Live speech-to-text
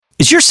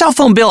Is your cell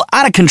phone bill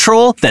out of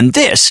control? Then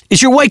this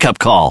is your wake-up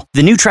call.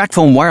 The new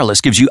TracFone Wireless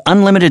gives you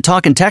unlimited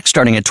talk and text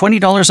starting at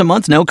 $20 a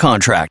month, no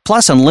contract,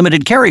 plus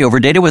unlimited carryover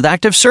data with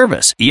active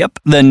service. Yep,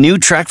 the new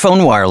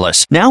TracFone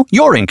Wireless. Now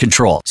you're in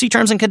control. See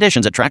terms and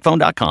conditions at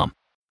TracFone.com.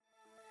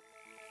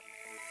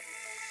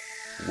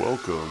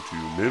 Welcome to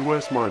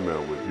Midwest Mind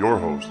Melt with your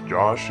hosts,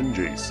 Josh and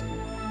Jason.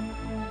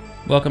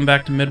 Welcome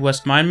back to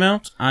Midwest Mind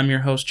Melt. I'm your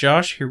host,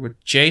 Josh, here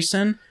with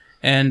Jason,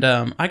 and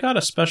I got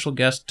a special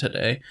guest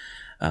today.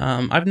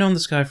 I've known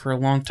this guy for a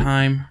long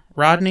time.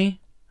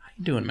 Rodney, how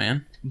you doing,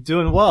 man?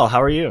 Doing well.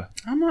 How are you?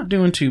 I'm not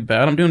doing too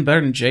bad. I'm doing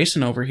better than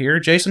Jason over here.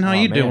 Jason, how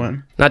you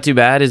doing? Not too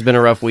bad. It's been a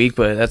rough week,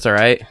 but that's all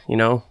right. You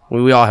know,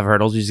 we all have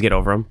hurdles. We just get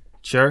over them.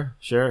 Sure.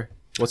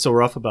 What's so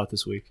rough about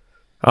this week?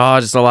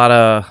 Oh, just a lot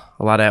of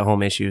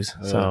at-home issues.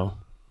 So,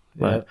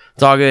 but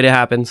it's all good. It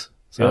happens.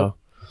 So,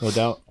 no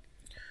doubt.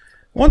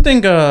 One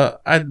thing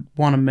I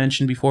want to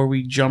mention before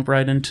we jump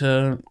right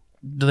into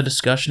the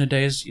discussion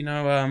today is,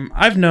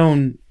 I've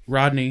known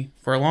Rodney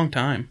for a long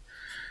time,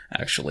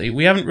 actually.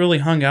 We haven't really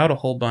hung out a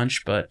whole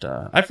bunch, but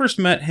I first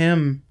met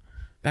him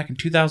back in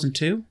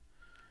 2002,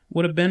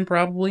 would have been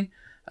probably.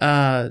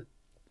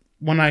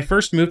 When I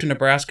first moved to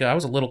Nebraska, I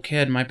was a little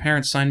kid. My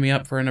parents signed me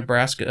up for a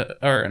karate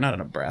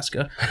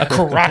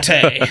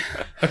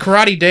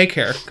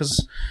daycare.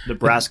 Cause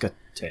Nebraska.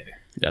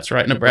 That's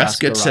right,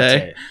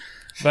 Nebraska.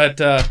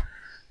 But,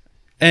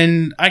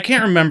 and I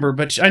can't remember,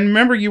 but I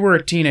remember you were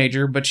a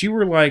teenager, but you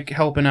were like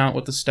helping out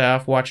with the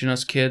staff, watching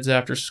us kids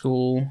after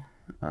school.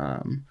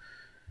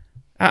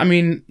 I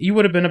mean, you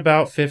would have been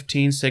about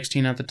 15,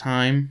 16 at the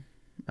time.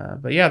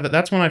 But yeah,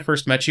 that's when I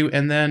first met you.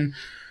 And then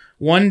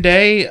one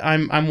day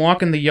I'm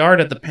walking the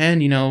yard at the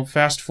pen,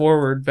 fast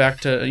forward back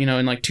to,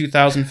 in like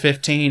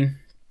 2015.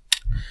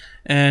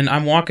 And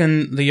I'm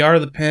walking the yard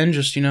of the pen,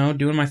 just,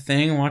 doing my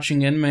thing,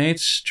 watching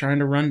inmates, trying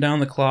to run down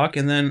the clock.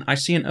 And then I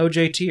see an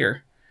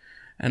OJTer.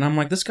 And I'm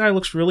like, this guy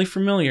looks really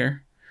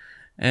familiar.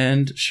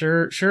 And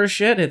sure as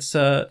shit, it's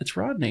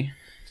Rodney.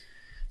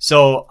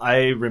 So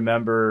I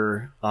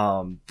remember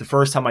the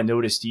first time I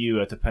noticed you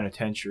at the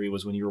penitentiary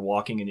was when you were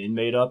walking an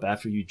inmate up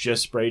after you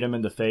just sprayed him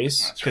in the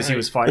face because he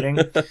was fighting.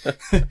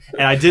 And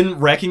I didn't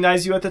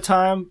recognize you at the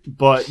time,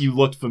 but you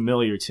looked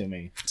familiar to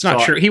me. It's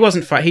not true. He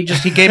wasn't fighting.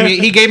 He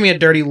gave me a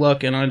dirty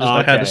look, and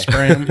I had to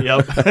spray him.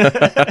 Yep.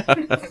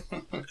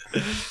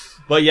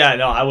 But yeah,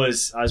 no, I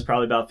was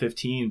probably about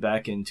 15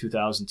 back in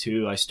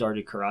 2002. I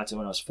started karate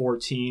when I was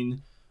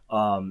 14.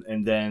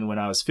 And then when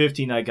I was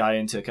 15, I got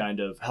into kind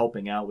of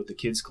helping out with the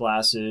kids'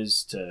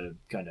 classes to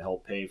kind of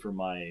help pay for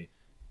my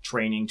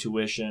training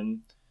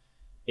tuition.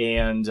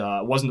 And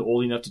I wasn't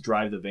old enough to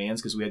drive the vans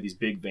because we had these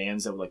big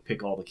vans that would like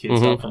pick all the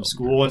kids up from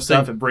school and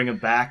stuff and bring them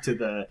back to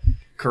the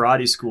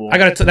karate school.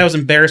 That was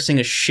embarrassing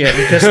as shit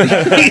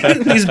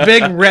because these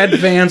big red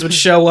vans would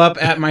show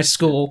up at my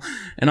school,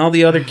 and all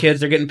the other kids,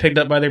 they're getting picked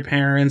up by their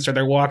parents, or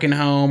they're walking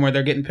home, or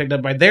they're getting picked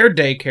up by their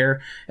daycare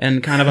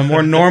and kind of a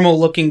more normal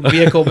looking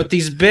vehicle. But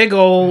these big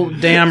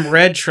old damn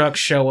red trucks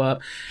show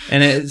up,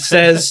 and it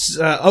says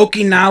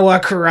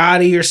Okinawa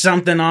Karate or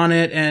something on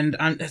it, and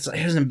it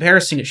was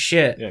embarrassing as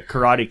shit. Yeah,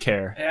 Karate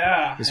Care.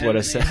 Yeah, is what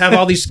I said. Have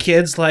all these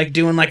kids like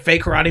doing like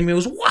fake karate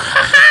moves,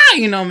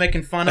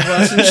 making fun of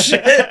us and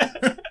shit.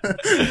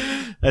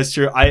 That's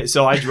true.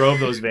 So I drove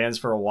those vans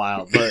for a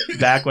while, but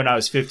back when I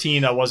was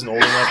 15, I wasn't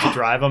old enough to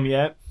drive them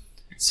yet.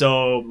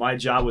 So my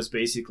job was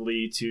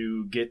basically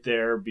to get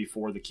there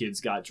before the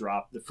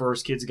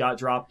first kids got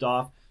dropped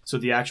off, so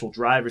the actual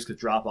drivers could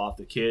drop off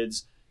the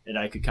kids, and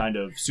I could kind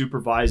of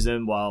supervise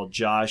them while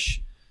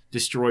Josh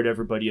destroyed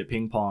everybody at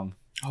ping pong.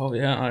 Oh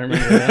yeah, I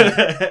remember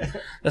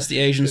that. That's the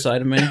Asian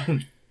side of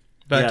me.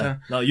 But yeah.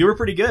 No, you were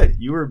pretty good.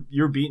 You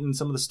were beating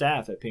some of the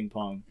staff at ping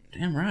pong.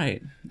 Damn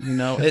right.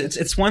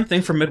 It's one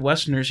thing for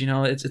Midwesterners.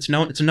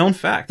 It's a known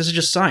fact. This is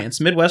just science.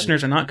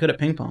 Midwesterners are not good at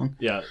ping pong.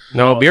 Yeah.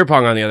 No, beer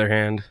pong on the other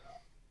hand.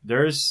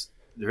 There's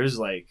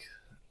like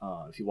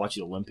if you watch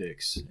the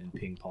Olympics and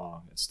ping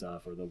pong and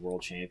stuff, or the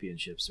World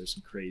Championships, there's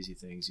some crazy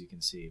things you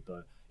can see.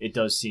 But it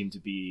does seem to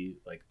be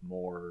like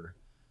more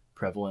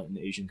prevalent in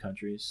Asian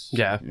countries.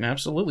 Yeah,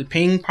 absolutely.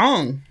 Ping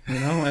pong,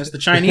 as the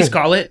Chinese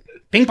call it.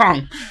 Ping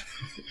pong.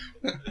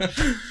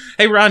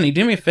 Hey Rodney,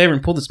 do me a favor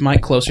and pull this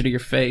mic closer to your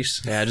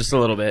face. Yeah, just a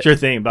little bit. Sure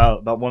thing.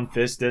 About one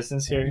fist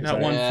distance here. Not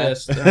one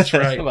fist. That's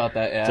right. About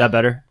that. Yeah. Is that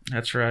better?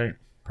 That's right.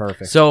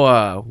 Perfect.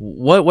 So,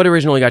 what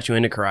originally got you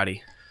into karate?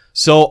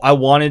 So I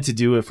wanted to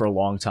do it for a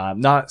long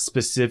time. Not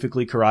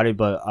specifically karate,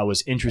 but I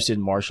was interested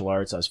in martial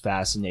arts. I was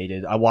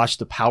fascinated. I watched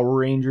the Power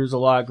Rangers a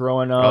lot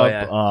growing up. Oh,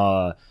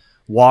 yeah.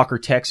 Walker,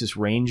 Texas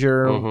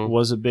Ranger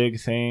was a big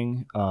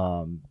thing.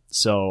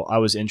 So I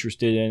was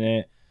interested in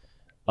it.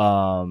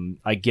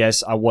 I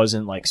guess I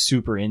wasn't like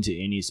super into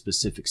any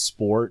specific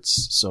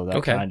sports, so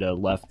that kind of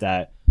left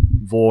that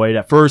void.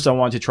 At first I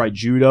wanted to try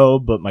judo,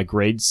 but my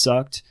grades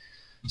sucked.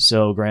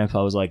 So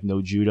Grandpa was like,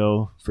 no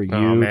judo for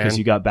you because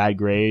you got bad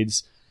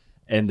grades.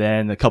 And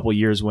then a couple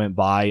years went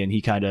by and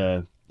he kind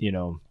of,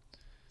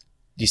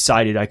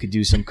 decided I could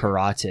do some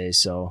karate,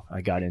 so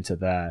I got into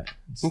that.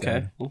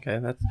 Okay,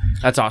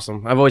 that's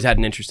awesome. I've always had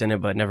an interest in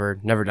it, but never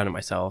done it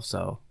myself.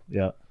 So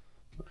Yeah.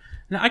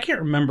 Now I can't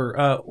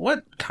remember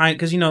what kind,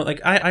 because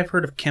like I've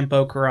heard of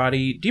Kempo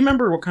karate. Do you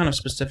remember what kind of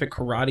specific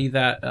karate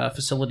that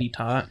facility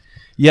taught?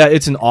 Yeah,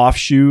 it's an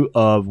offshoot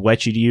of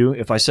Wechiryu.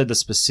 If I said the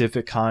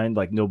specific kind,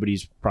 like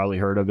nobody's probably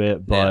heard of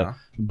it, but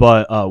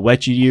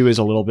Wechiryu is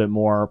a little bit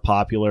more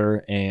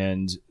popular,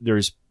 and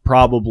there's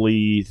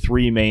probably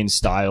 3 main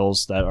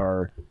styles that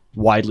are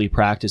widely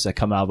practiced that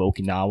come out of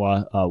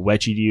Okinawa: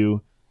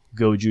 Wechiryu,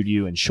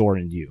 Gojuryu, and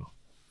Shorin-ryu.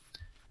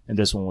 And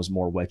this one was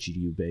more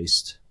Wechiryu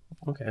based.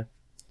 Okay.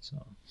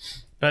 So,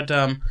 but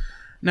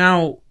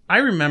now I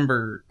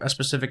remember a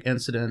specific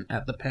incident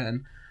at the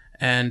pen,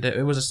 and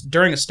it was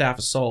during a staff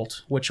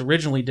assault, which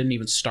originally didn't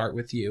even start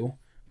with you,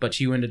 but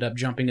you ended up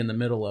jumping in the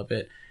middle of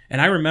it. And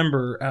I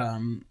remember,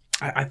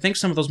 I think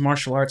some of those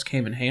martial arts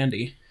came in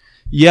handy.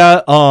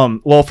 Yeah.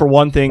 Well, for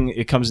one thing,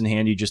 it comes in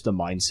handy just the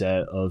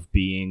mindset of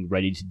being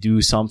ready to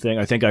do something.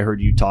 I think I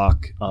heard you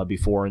talk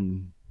before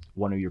in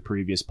one of your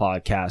previous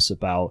podcasts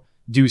about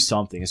do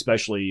something,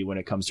 especially when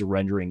it comes to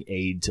rendering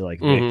aid to like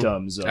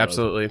victims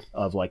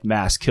of like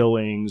mass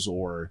killings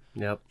or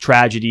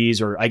tragedies,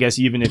 or I guess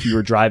even if you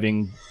were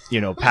driving,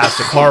 past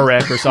a car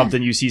wreck or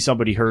something, you see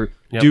somebody hurt,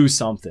 do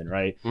something,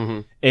 right?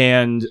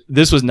 And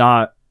this was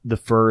not the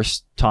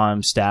first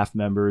time staff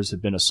members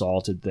have been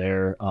assaulted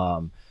there.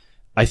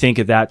 I think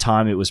at that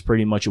time it was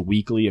pretty much a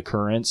weekly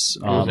occurrence.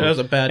 It was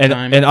a bad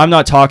time. And I'm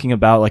not talking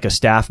about like a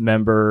staff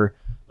member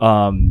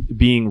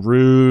being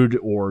rude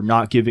or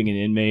not giving an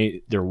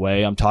inmate their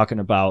way. I'm talking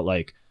about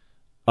like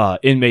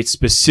inmates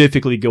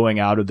specifically going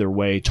out of their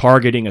way,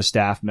 targeting a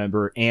staff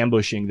member,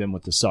 ambushing them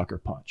with the sucker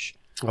punch.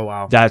 Oh,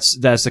 wow. That's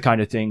the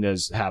kind of thing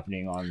that's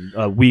happening on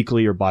a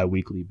weekly or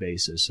bi-weekly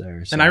basis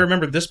there. So. And I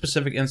remember this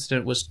specific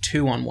incident was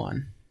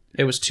 2-on-1.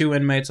 It was 2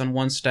 inmates on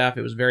one staff.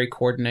 It was very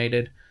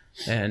coordinated,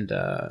 and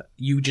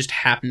you just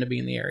happened to be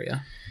in the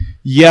area.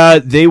 Yeah,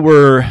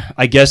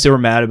 I guess they were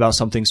mad about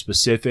something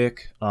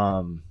specific.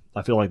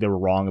 I feel like they were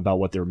wrong about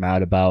what they were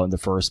mad about in the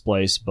first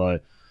place,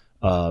 but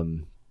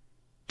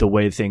the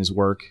way things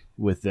work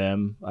with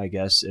them, I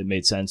guess it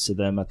made sense to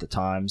them at the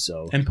time.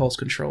 So impulse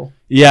control.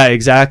 Yeah,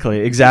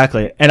 exactly.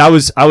 And I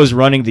was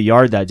running the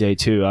yard that day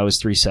too. I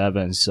was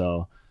 3-7,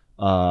 so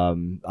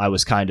I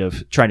was kind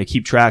of trying to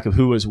keep track of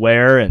who was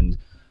where, and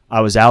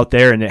I was out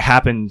there, and it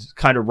happened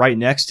kind of right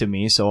next to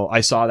me, so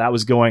I saw that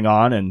was going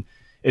on, and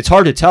it's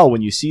hard to tell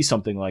when you see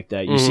something like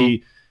that. You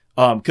see.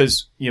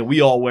 Because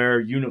we all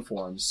wear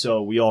uniforms,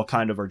 so we all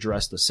kind of are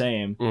dressed the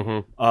same.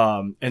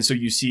 And so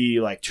you see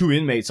like 2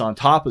 inmates on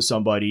top of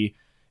somebody,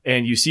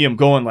 and you see them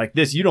going like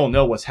this. You don't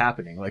know what's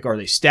happening. Like, are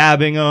they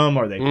stabbing them?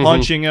 Are they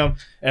punching them?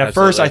 And at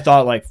first, I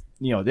thought like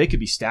they could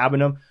be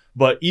stabbing them,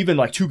 but even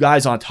like 2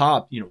 guys on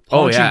top,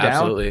 punching down.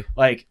 Absolutely.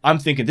 Like I'm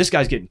thinking this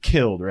guy's getting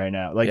killed right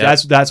now. Like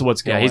that's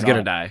what's going on. Yeah, he's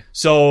gonna die.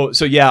 So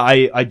yeah,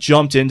 I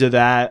jumped into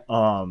that.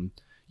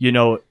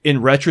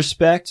 In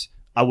retrospect,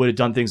 I would have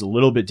done things a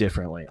little bit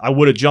differently. I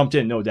would have jumped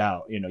in, no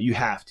doubt. You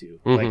have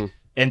to.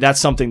 And that's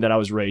something that I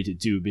was ready to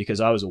do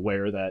because I was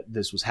aware that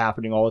this was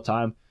happening all the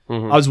time.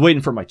 I was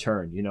waiting for my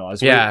turn. I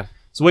was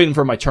waiting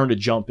for my turn to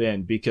jump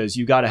in because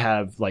you got to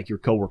have like your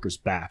coworkers'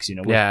 backs.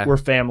 We're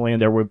family,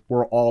 and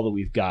we're all that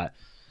we've got.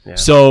 Yeah.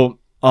 So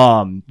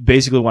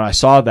basically, when I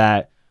saw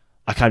that,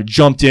 I kind of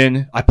jumped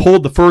in. I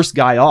pulled the first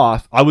guy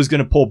off. I was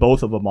going to pull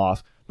both of them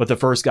off, but the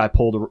first guy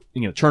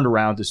turned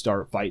around to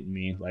start fighting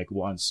me like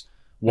once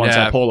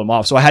I pulled him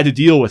off. So I had to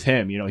deal with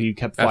him. He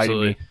kept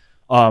fighting me.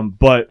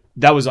 But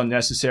that was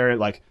unnecessary.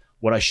 Like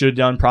what I should have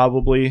done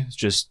probably is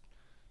just,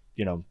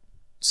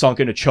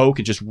 sunk in a choke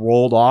and just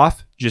rolled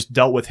off, just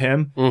dealt with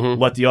him,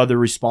 let the other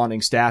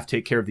responding staff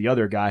take care of the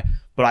other guy.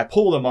 But I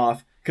pulled him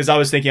off because I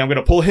was thinking I'm going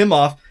to pull him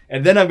off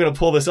and then I'm going to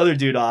pull this other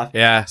dude off.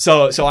 Yeah.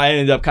 So I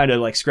ended up kind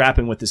of like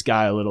scrapping with this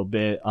guy a little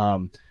bit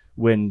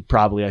when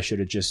probably I should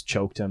have just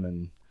choked him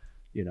and,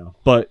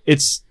 but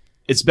it's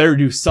better to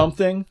do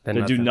something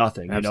than do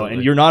nothing,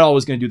 and you're not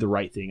always going to do the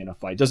right thing in a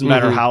fight. It doesn't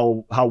matter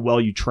how well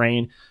you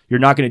train. You're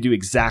not going to do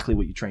exactly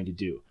what you train to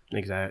do.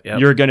 Exactly. Yep.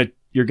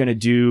 You're going to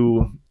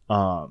do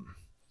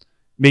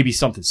maybe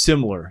something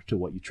similar to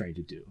what you train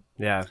to do.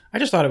 Yeah. I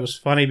just thought it was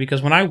funny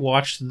because when I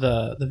watched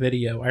the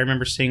video, I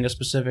remember seeing a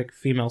specific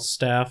female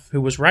staff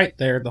who was right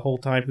there the whole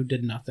time who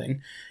did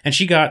nothing, and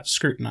she got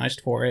scrutinized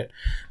for it.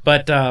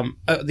 But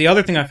the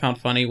other thing I found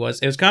funny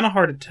was it was kind of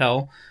hard to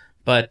tell.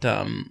 But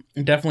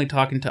definitely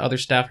talking to other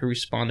staff who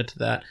responded to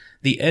that,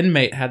 the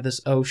inmate had this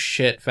oh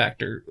shit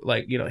factor,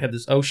 had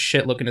this oh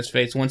shit look in his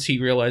face once he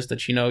realized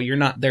that, you're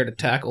not there to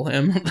tackle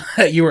him,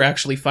 that you were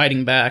actually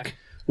fighting back.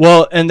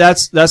 Well, and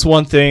that's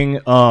one thing.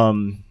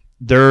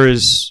 There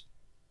is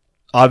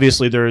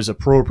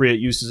appropriate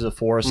uses of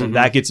force, and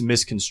that gets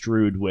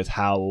misconstrued with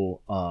how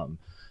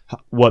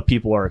what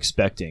people are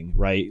expecting,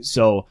 right?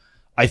 So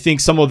I think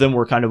some of them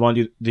were kind of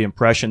under the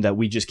impression that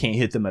we just can't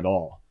hit them at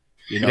all.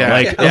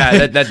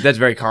 That's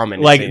very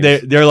common. Like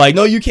they're like,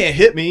 no, you can't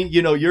hit me.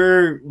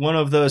 You're one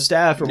of the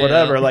staff or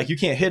whatever. Like you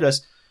can't hit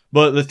us.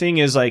 But the thing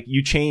is, like,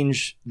 you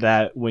change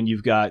that when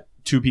you've got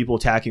 2 people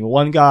attacking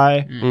one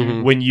guy.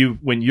 When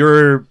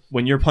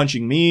you're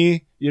punching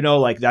me,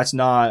 like that's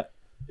not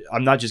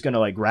I'm not just going to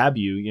like grab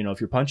you, you know,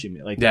 if you're punching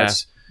me. Like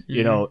that's,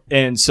 you know,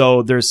 and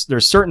so there's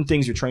certain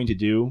things you're trained to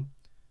do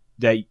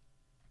that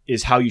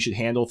is how you should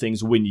handle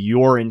things when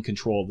you're in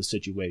control of the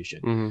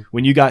situation.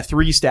 When you got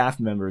 3 staff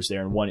members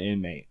there and 1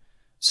 inmate,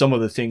 some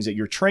of the things that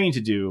you're trained to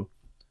do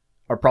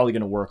are probably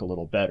going to work a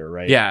little better,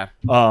 right? Yeah.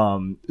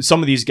 Some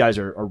of these guys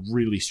are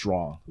really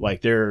strong. Like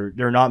they're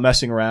not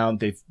messing around.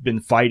 They've been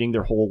fighting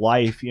their whole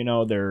life. You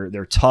know,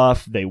 they're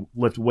tough. They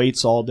lift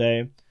weights all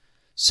day.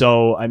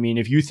 So, I mean,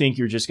 if you think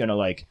you're just going to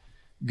like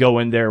go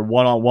in there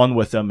one-on-one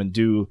with them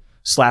and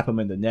slap them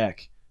in the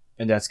neck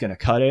and that's going to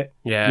cut it,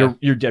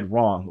 you're dead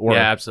wrong. Or,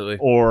 yeah, absolutely.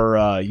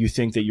 Or you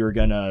think that you're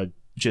going to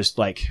just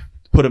like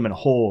put them in a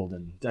hold,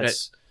 and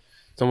that's...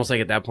 It's almost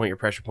like at that point your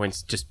pressure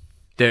points just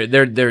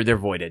they're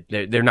voided.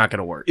 They're not going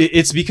to work.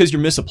 It's because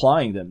you're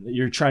misapplying them.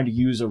 You're trying to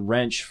use a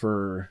wrench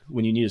for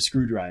when you need a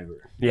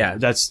screwdriver. Yeah,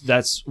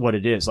 that's what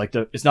it is. Like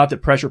it's not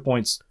that pressure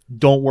points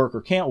don't work or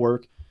can't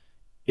work.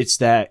 It's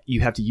that you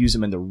have to use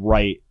them in the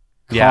right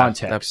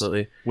context. Yeah,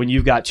 absolutely. When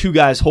you've got 2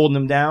 guys holding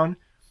them down,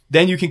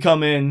 then you can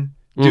come in,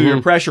 do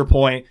your pressure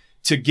point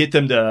to get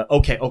them to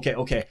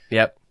okay.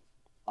 Yep.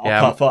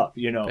 I'll cuff up.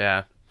 You know.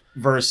 Yeah.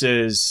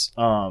 Versus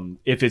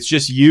if it's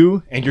just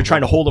you and you're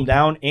trying to hold them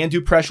down and do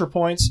pressure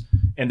points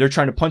and they're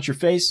trying to punch your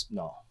face,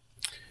 no.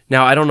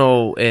 Now, I don't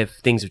know if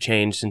things have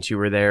changed since you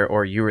were there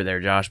or you were there,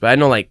 Josh, but I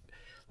know like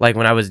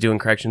when I was doing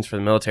corrections for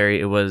the military,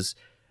 it was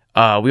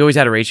we always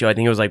had a ratio. I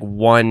think it was like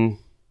one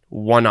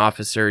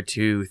officer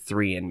to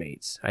 3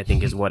 inmates, I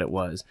think is what it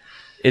was.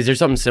 Is there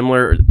something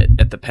similar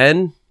at the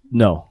pen?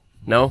 No.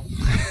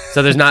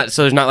 So there's not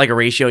like a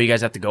ratio you guys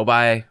have to go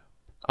by.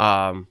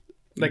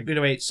 Like,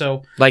 wait,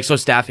 so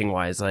staffing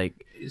wise, like,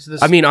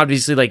 I mean,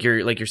 obviously, like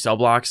your cell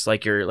blocks,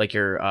 like your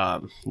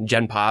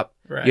gen pop,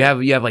 right.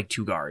 you have like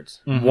 2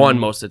 guards, one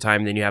most of the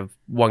time. Then you have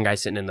 1 guy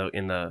sitting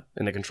in the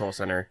control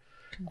center.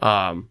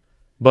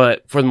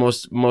 But for the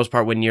most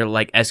part, when you're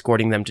like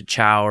escorting them to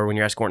chow or when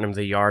you're escorting them to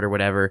the yard or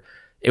whatever,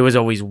 it was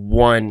always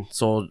 1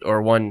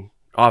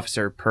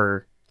 officer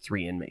per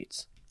 3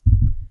 inmates.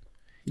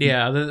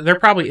 Yeah, there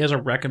probably is a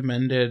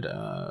recommended,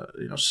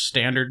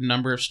 standard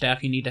number of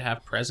staff you need to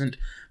have present,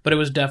 but it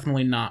was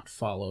definitely not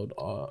followed.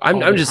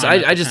 I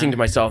just think to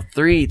myself,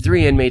 three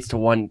inmates to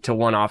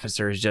one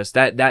officer is just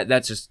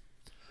that's just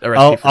a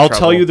recipe for I'll trouble.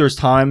 tell you, there's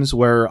times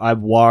where I've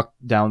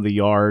walked down the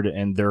yard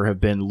and there have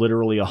been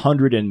literally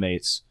 100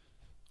 inmates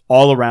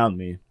all around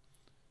me,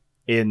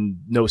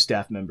 and no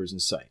staff members in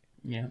sight.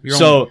 Yeah.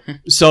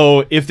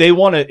 So if they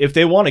want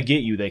to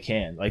get you, they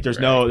can. Like there's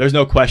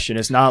no question.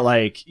 It's not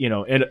like, you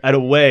know, at a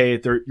way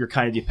you're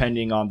kind of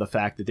depending on the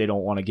fact that they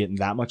don't want to get in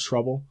that much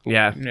trouble.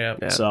 Yeah.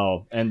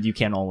 So, and you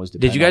can't always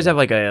depend. Did you guys on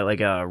have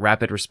like a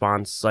rapid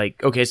response?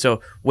 Like, okay,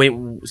 so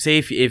say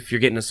if you're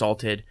getting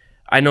assaulted,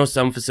 I know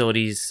some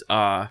facilities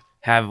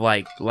have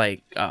like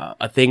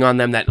a thing on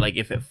them that like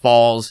if it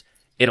falls,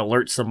 it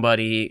alerts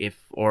somebody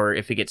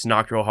if it gets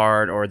knocked real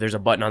hard, or there's a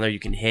button on there you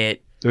can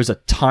hit. There's a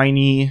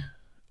tiny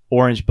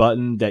orange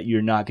button that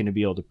you're not going to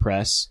be able to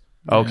press.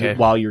 Okay.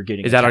 While you're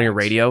getting Is that on your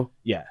radio?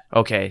 Yeah.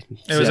 Okay.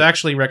 It was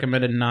actually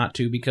recommended not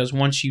to, because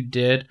once you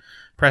did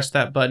press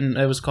that button,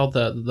 it was called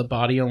the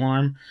body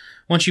alarm.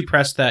 Once you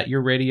press that,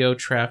 your radio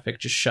traffic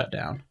just shut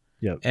down.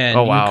 Yep. And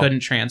you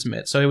couldn't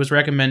transmit. So it was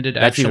recommended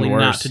actually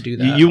not to do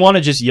that. You want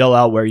to just yell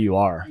out where you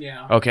are.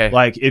 Yeah. Okay.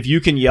 Like if you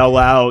can yell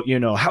out, you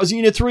know, how's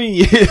Unit 3?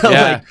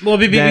 Yeah.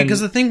 Because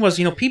the thing was,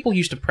 you know, people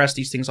used to press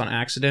these things on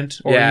accident,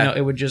 or you know,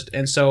 it would just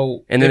and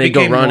then they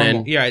go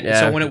running.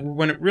 Yeah. So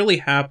when it really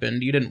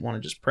happened, you didn't want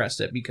to just press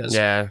it because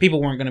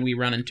people weren't going to be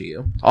running to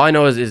you. All I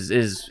know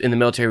is in the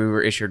military we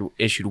were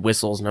issued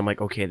whistles, and I'm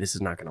like, okay, this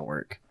is not going to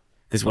work.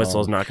 This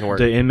whistle is not going to work.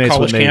 The inmates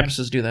College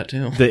campuses do that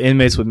too. The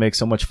inmates would make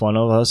so much fun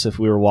of us if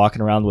we were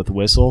walking around with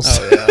whistles.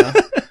 Oh yeah,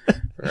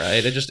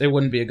 right. It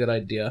wouldn't be a good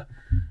idea.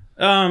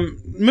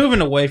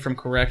 Moving away from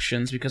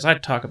corrections, because I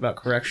talk about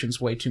corrections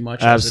way too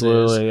much.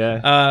 Absolutely,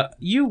 yeah.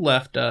 You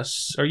left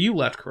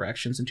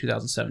corrections in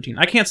 2017.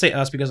 I can't say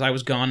us because I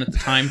was gone at the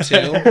time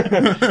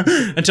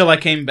too, until I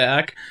came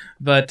back.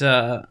 But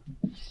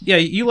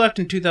you left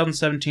in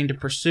 2017 to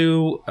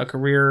pursue a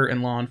career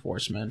in law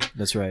enforcement.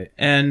 That's right.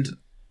 And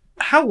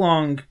how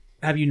long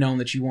have you known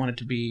that you wanted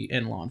to be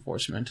in law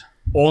enforcement?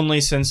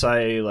 Only since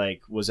I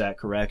was at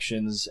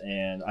corrections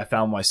and I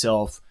found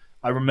myself.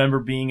 I remember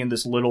being in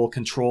this little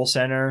control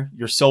center.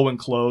 You're so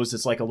enclosed.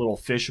 It's like a little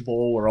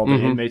fishbowl where all the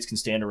inmates can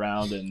stand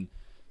around and,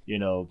 you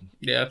know.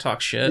 Yeah,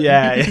 talk shit.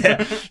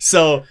 Yeah.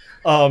 So,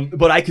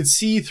 but I could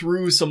see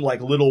through some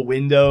little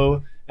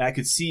window, and I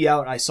could see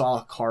out, and I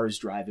saw cars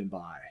driving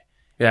by.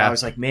 Yeah. And I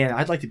was like, man,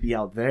 I'd like to be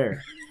out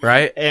there.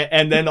 Right.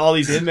 And then all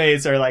these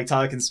inmates are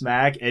talking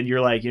smack, and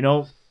you're like, you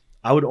know,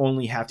 I would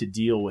only have to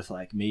deal with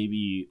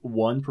maybe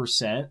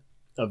 1%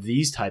 of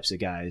these types of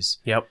guys.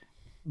 Yep.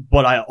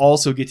 But I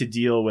also get to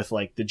deal with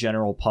the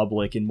general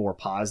public in more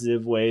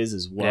positive ways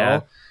as well.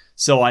 Yeah.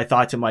 So I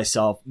thought to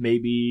myself,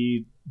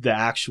 maybe the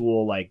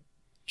actual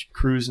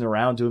cruising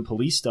around doing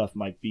police stuff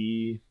might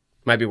be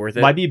worth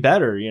it. Might be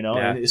better, you know,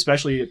 yeah. And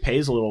especially it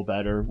pays a little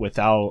better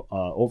without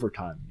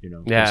overtime, you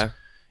know. Yeah.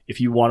 If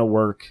you want to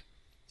work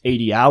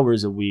 80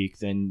 hours a week,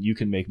 then you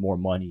can make more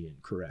money in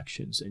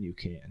corrections than you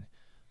can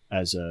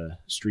as a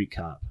street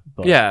cop.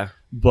 But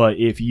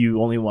if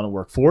you only want to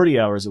work 40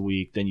 hours a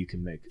week, then you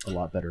can make a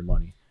lot better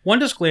money. One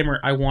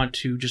disclaimer I want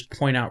to just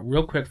point out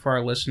real quick for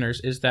our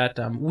listeners is that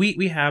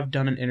we have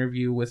done an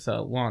interview with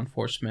law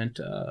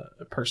enforcement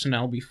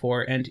personnel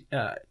before, and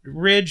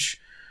Ridge,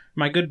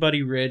 my good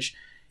buddy Ridge,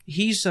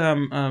 he's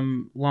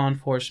law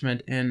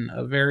enforcement in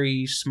a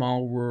very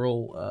small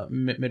rural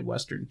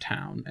Midwestern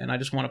town, and I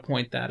just want to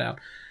point that out.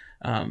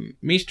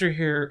 Meester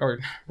here, or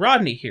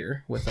Rodney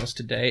here with us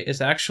today,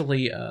 is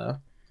actually in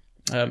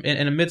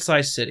a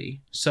mid-sized city,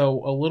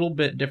 so a little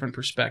bit different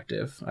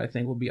perspective I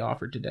think will be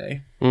offered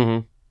today.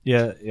 Mm-hmm.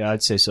 Yeah,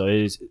 I'd say so.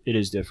 It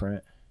is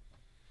different.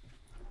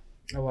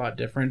 A lot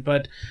different.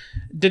 But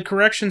did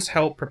corrections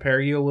help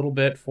prepare you a little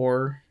bit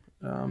for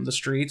the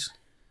streets?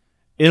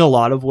 In a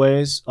lot of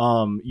ways.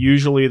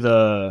 Usually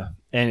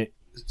and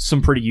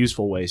some pretty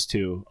useful ways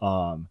too.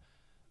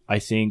 I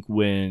think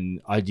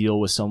when I deal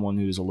with someone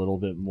who's a little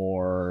bit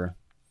more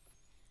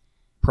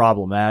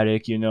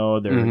problematic,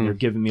 they're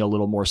giving me a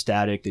little more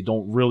static. They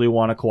don't really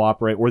want to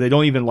cooperate, or they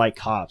don't even like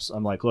cops.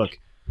 I'm like, look,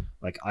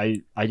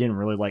 I didn't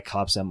really like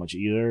cops that much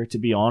either, to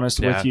be honest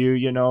with you.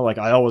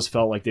 I always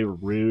felt like they were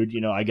rude.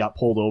 I got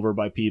pulled over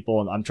by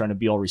people, and I'm trying to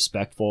be all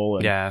respectful,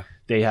 and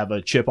they have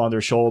a chip on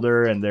their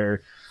shoulder, and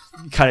they're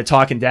kind of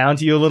talking down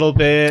to you a little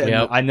bit.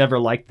 And I never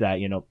liked that,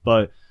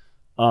 But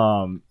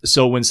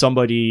so when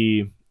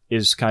somebody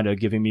is kind of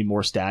giving me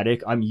more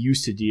static, I'm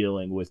used to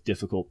dealing with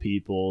difficult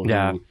people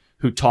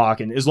who talk,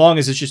 and as long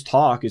as it's just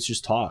talk, it's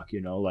just talk.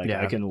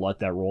 I can let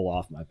that roll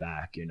off my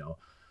back.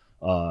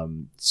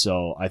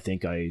 So I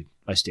think I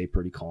stay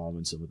pretty calm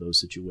in some of those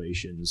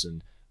situations,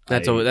 and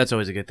that's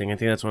always a good thing. I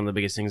think that's one of the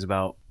biggest things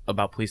about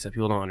police that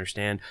people don't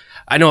understand.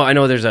 I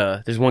know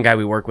there's one guy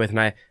we work with, and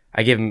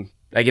I give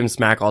him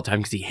smack all the time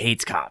because he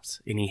hates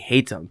cops, and he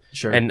hates them.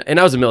 Sure. And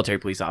I was a military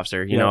police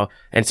officer, you know,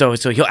 and so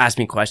he'll ask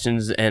me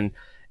questions, and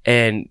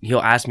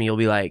he'll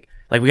be like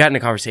we got in a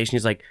conversation.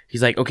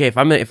 He's like, okay, if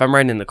I'm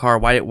riding in the car,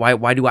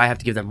 why do I have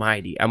to give them my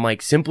ID? I'm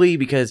like, simply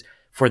because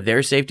for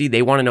their safety,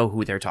 they want to know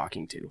who they're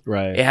talking to.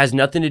 Right. It has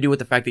nothing to do with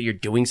the fact that you're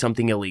doing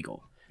something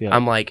illegal. Yeah.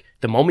 I'm like,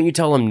 the moment you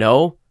tell them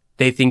no,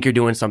 they think you're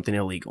doing something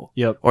illegal.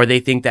 Yep. Or they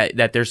think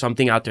that there's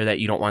something out there that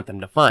you don't want them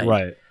to find.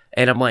 Right.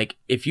 And I'm like,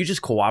 if you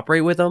just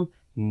cooperate with them,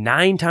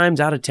 9 times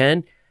out of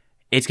 10,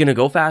 it's going to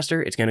go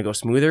faster, it's going to go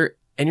smoother,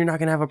 and you're not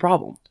going to have a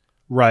problem.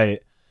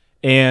 Right.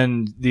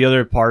 And the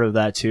other part of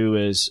that too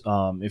is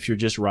if you're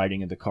just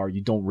riding in the car,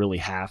 you don't really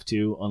have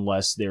to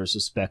unless they're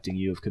suspecting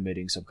you of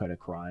committing some kind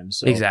of crime.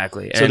 So,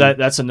 exactly. So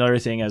that's another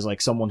thing, as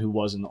like someone who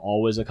wasn't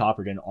always a cop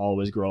or didn't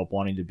always grow up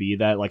wanting to be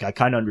that. Like, I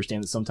kind of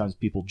understand that sometimes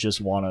people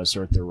just want to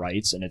assert their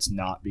rights, and it's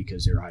not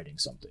because they're hiding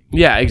something.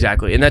 Yeah,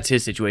 exactly. And that's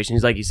his situation.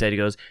 He's like you said, he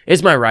goes,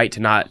 it's my right to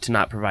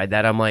not provide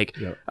that. I'm like,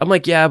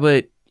 yeah,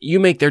 but you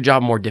make their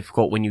job more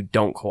difficult when you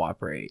don't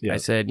cooperate. Yeah. I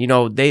said,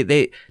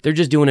 they're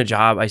just doing a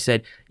job. I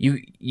said, you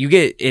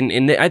get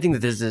and I think that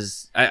this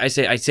is, I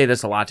say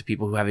this a lot to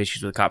people who have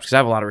issues with cops, because I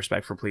have a lot of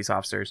respect for police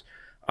officers.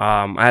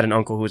 I had an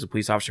uncle who was a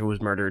police officer who was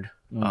murdered,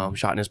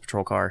 shot in his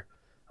patrol car,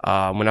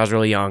 when I was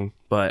really young.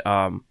 But,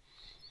 I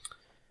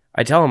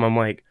tell him, I'm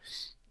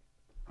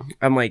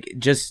like,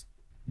 just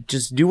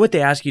do what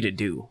they ask you to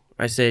do.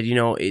 I said,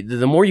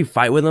 the more you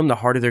fight with them, the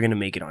harder they're going to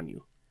make it on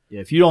you. Yeah,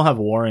 if you don't have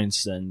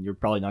warrants, then you're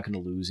probably not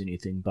going to lose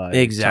anything by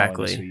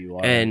telling us who you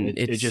are. And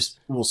it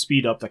just will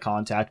speed up the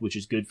contact, which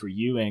is good for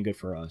you and good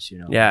for us.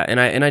 Yeah, and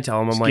I tell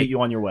them, I'm like, get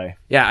you on your way.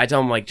 Yeah, I tell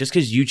them, like, just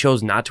because you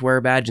chose not to wear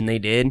a badge and they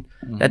did,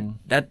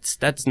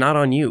 that's not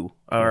on you,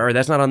 or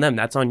that's not on them.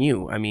 That's on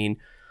you. I mean,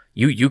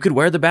 you could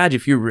wear the badge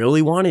if you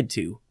really wanted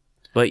to,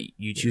 but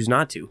you choose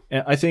not to.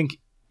 And I think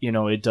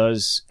it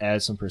does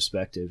add some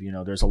perspective.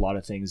 There's a lot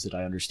of things that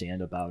I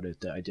understand about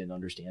it that I didn't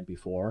understand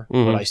before,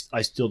 but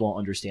I still don't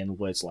understand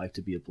what it's like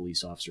to be a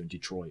police officer in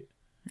Detroit.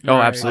 Oh,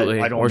 absolutely.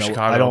 I don't or know,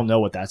 Chicago. I don't know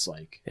what that's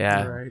like.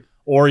 Yeah. Right.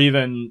 Or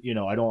even,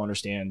 I don't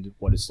understand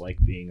what it's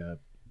like being a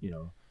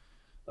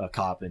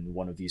cop in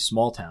one of these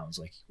small towns,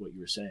 like what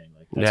you were saying.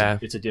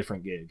 Like, it's a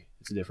different gig.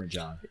 It's a different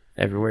job.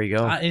 Everywhere you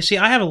go. You see,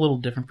 I have a little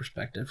different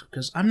perspective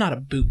because I'm not a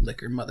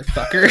bootlicker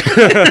motherfucker.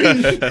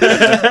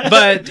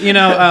 But,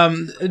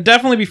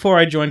 definitely before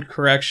I joined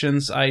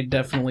corrections, I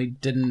definitely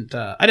didn't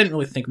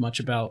really think much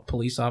about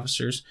police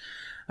officers.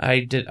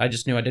 I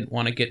just knew I didn't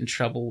want to get in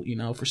trouble,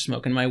 for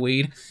smoking my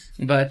weed.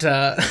 But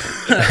I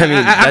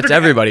mean, that's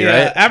everybody,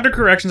 right? After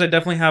corrections, I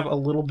definitely have a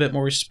little bit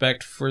more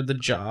respect for the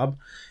job,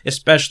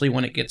 especially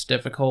when it gets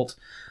difficult.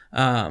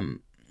 Because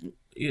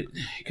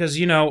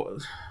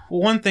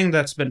one thing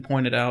that's been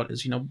pointed out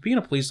is being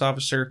a police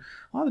officer,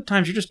 a lot of the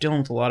times you're just dealing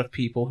with a lot of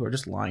people who are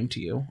just lying to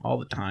you all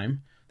the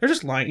time. They're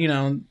just lying.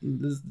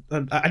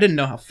 I didn't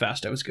know how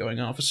fast I was going,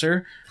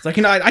 officer. It's like,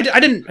 I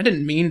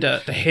didn't mean to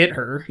hit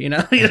her.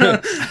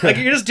 Like,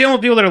 you're just dealing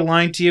with people that are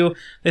lying to you.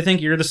 They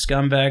think you're the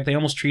scumbag. They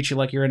almost treat you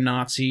like you're a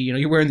Nazi.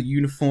 You're wearing the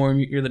uniform.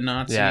 You're the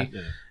Nazi. Yeah.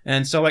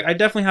 And so, like, I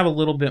definitely have a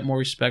little bit more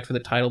respect for the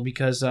title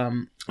because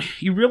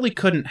you really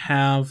couldn't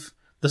have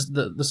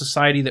the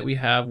society that we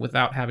have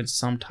without having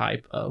some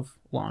type of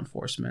law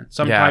enforcement,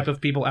 some Yeah. type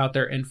of people out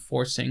there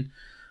enforcing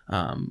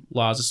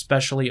laws,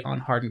 especially on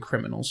hardened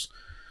criminals.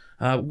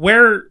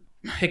 Where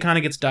it kind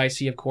of gets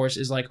dicey, of course,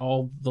 is like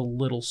all the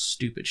little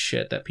stupid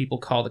shit that people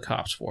call the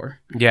cops for.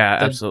 Yeah,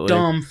 The absolutely.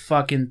 dumb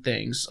fucking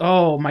things.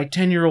 Oh, my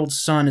 10-year-old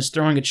son is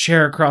throwing a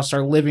chair across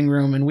our living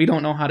room and we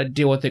don't know how to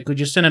deal with it. Could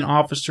you send an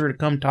officer to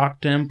come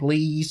talk to him,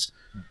 please?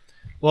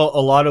 Well,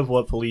 a lot of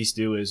what police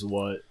do is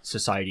what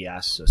society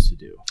asks us to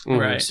do.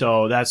 Right.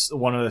 So that's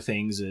one of the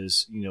things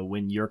is,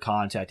 when you're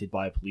contacted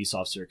by a police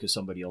officer because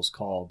somebody else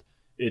called,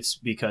 it's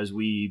because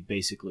we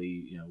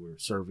basically, we're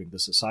serving the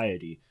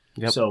society.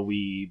 Yep. So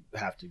we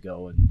have to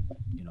go and,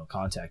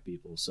 contact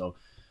people. So,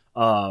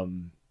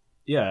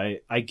 yeah,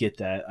 I get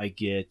that. I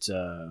guess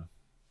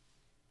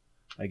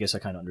I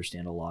kind of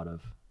understand a lot of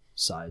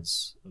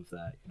sides of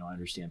that. I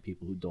understand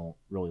people who don't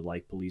really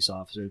like police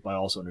officers, but I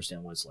also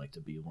understand what it's like to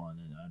be one.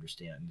 And I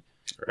understand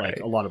like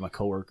a lot of my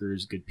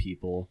coworkers, good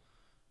people,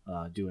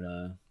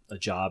 doing a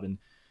job. And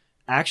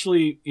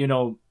actually,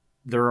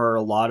 there are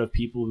a lot of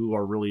people who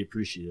are really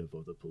appreciative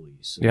of the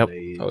police. Yep.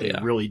 They yeah.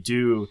 really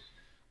do.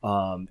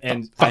 And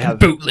I Fucking have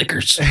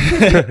bootlickers.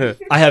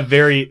 I have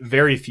very,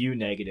 very few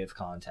negative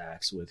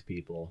contacts with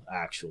people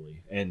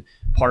actually. And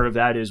part of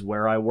that is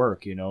where I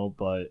work,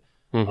 but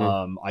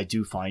I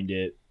do find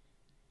it,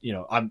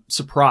 I'm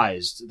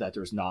surprised that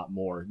there's not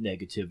more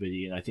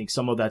negativity. And I think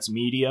some of that's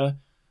media,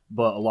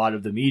 but a lot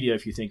of the media,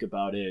 if you think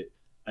about it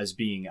as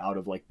being out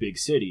of like big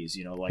cities,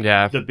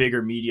 the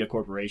bigger media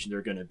corporation,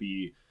 they're going to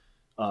be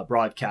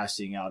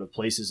broadcasting out of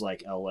places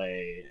like LA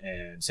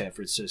and San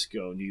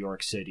Francisco, New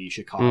York City,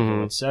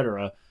 Chicago,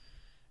 etc.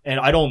 And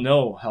I don't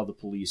know how the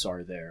police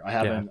are there. I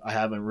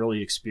haven't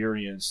really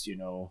experienced,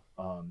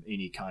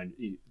 any kind.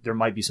 There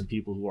might be some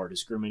people who are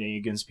discriminating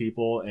against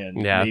people, and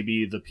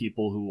maybe the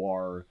people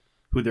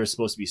who they're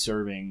supposed to be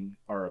serving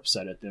are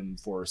upset at them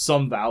for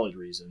some valid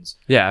reasons.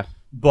 Yeah.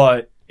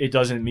 But it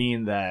doesn't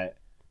mean that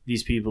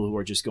these people who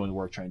are just going to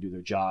work trying to do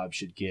their job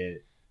should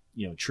get,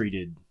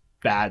 treated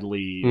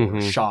badly or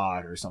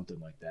shot or something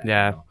like that.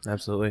 Yeah,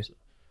 absolutely.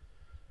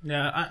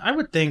 Yeah, I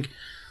would think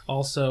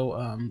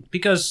also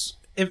because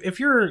if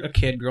you're a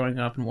kid growing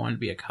up and wanted to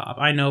be a cop,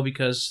 I know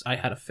because I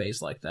had a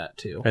phase like that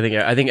too. I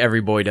think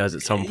every boy does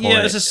at some point.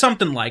 Yeah, it's just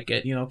something like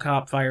it,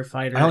 cop,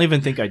 firefighter. I don't even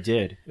think I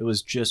did. It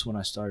was just when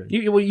I started.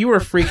 You were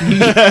a freak,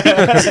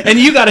 and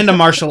you got into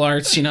martial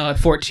arts, at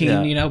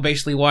 14.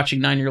 Basically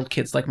watching 9-year-old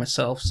kids like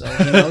myself. So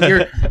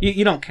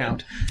you don't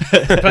count.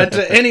 But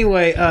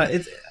anyway,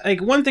 it's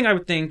like one thing I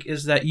would think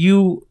is that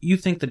you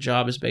think the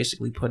job is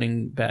basically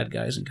putting bad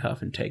guys in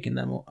cuff and taking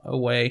them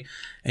away,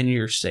 and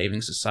you're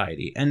saving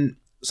society. And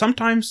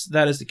sometimes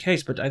that is the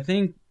case, but I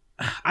think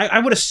I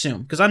would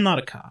assume, because I'm not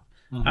a cop,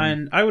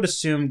 and I would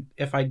assume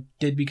if I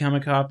did become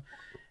a cop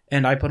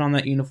and I put on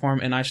that uniform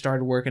and I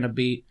started working a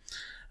beat,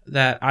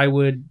 that I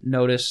would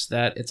notice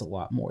that it's a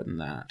lot more than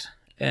that.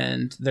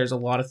 And there's a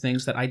lot of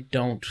things that I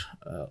don't,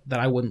 that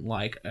I wouldn't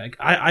like.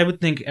 I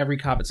would think every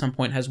cop at some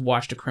point has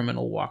watched a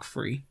criminal walk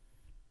free.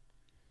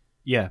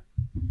 Yeah,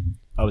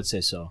 I would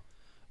say so.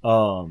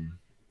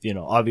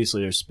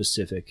 Obviously there's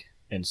specific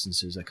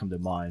instances that come to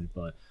mind,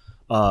 but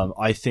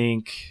I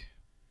think.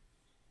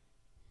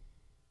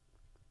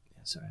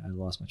 Sorry, I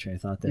lost my train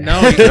of thought there.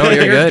 No, you're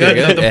good. You're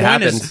good. The It point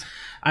happens. is,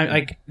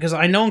 because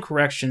I know in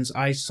corrections,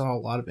 I saw a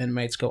lot of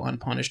inmates go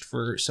unpunished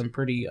for some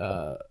pretty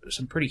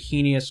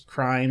heinous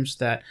crimes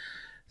that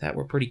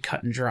were pretty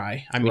cut and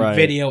dry. I mean,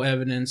 video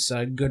evidence,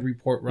 good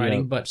report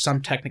writing, but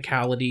some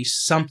technicality,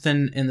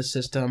 something in the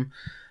system,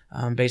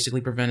 basically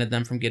prevented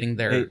them from getting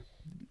their.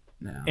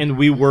 And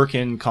we work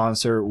in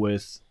concert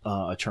with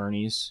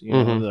attorneys,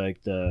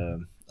 like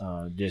the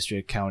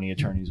district, county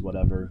attorneys,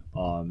 whatever.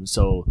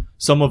 So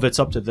some of it's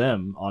up to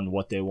them on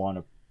what they want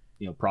to,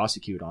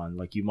 prosecute on.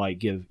 Like you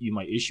might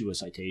issue a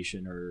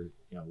citation or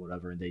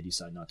whatever, and they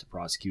decide not to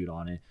prosecute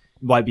on it.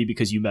 It might be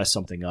because you messed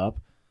something up,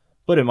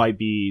 but it might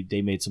be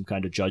they made some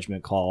kind of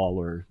judgment call,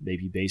 or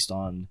maybe based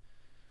on.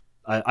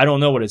 I don't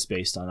know what it's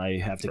based on. I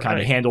have to kind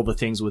of handle the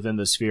things within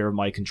the sphere of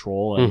my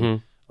control,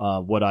 and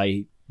what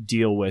I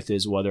deal with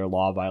is whether a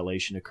law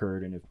violation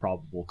occurred and if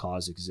probable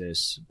cause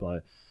exists.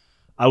 But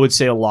I would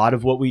say a lot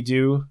of what we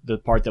do, the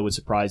part that would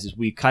surprise is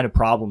we kind of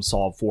problem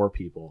solve for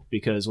people,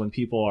 because when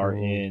people are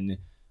in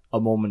a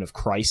moment of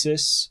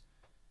crisis,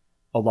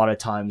 a lot of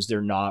times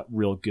they're not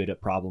real good at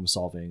problem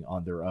solving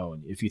on their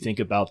own. If you think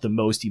about the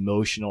most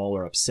emotional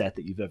or upset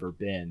that you've ever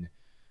been,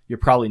 you're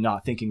probably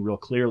not thinking real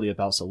clearly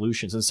about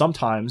solutions. And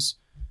sometimes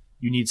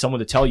you need someone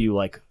to tell you,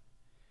 like,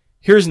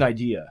 here's an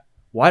idea.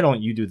 Why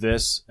don't you do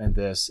this and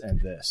this and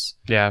this?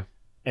 Yeah.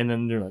 And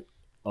then they're like,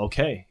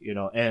 okay,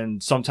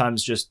 and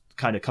sometimes just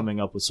kind of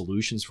coming up with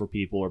solutions for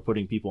people or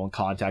putting people in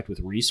contact with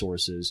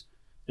resources.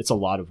 It's a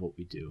lot of what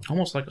we do.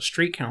 Almost like a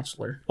street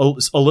counselor.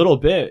 A little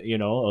bit,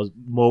 a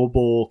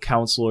mobile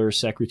counselor,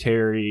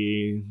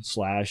 secretary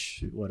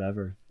 /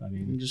 whatever. I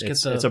mean, You just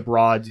it's a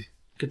broad.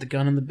 Get the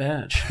gun and the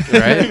badge.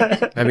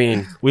 Right? I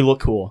mean, we look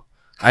cool.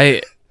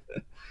 I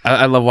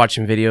love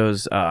watching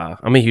videos.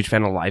 I'm a huge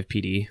fan of Live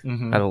PD.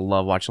 I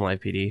love watching Live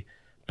PD.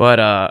 But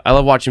I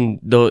love watching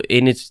the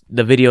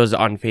videos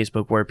on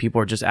Facebook where people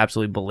are just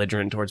absolutely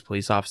belligerent towards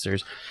police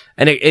officers,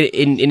 and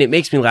it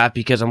makes me laugh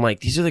because I'm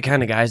like, these are the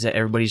kind of guys that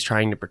everybody's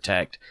trying to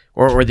protect,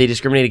 or they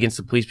discriminate against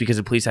the police because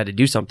the police had to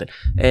do something.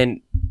 And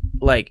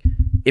like,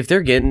 if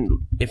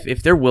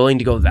they're willing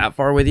to go that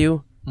far with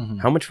you,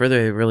 how much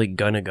further are they really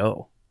gonna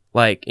go?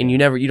 Like, and you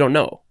don't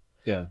know.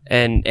 Yeah.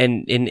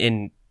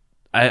 And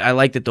I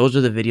like that those are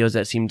the videos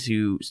that seem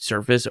to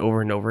surface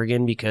over and over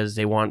again because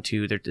they want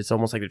to. It's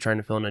almost like they're trying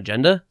to fill an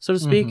agenda, so to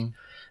speak,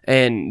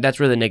 and that's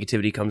where the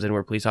negativity comes in,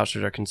 where police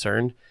officers are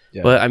concerned.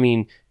 Yeah. But I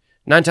mean,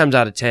 9 times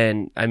out of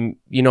 10,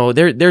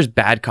 there's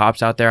bad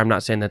cops out there. I'm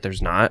not saying that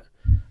there's not,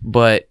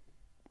 but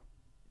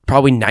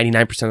probably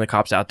 99% of the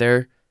cops out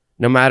there,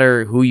 no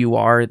matter who you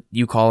are,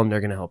 you call them,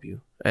 they're gonna help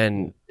you,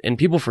 and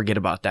people forget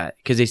about that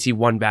because they see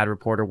one bad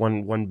report or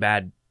one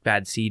bad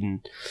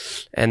scene,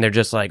 and they're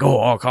just like, oh,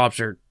 all cops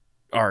are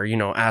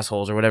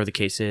assholes or whatever the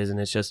case is. And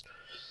it's just,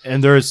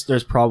 and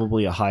there's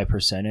probably a high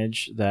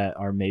percentage that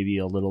are maybe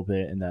a little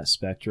bit in that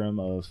spectrum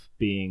of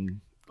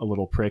being a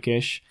little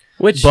prickish,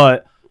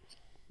 but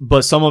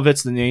some of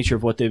it's the nature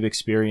of what they've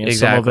experienced.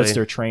 Exactly. Some of it's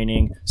their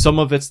training. Some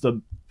of it's the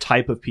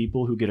type of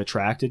people who get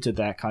attracted to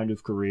that kind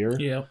of career.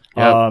 Yeah.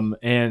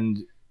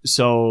 And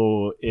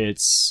so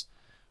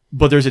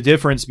but there's a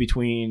difference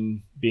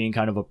between being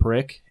kind of a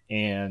prick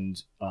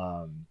and,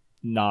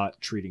 not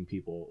treating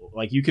people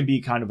like you can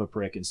be kind of a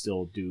prick and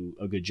still do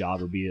a good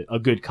job or be a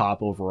good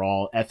cop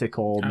overall,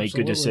 ethical, Absolutely. Make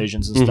good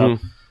decisions and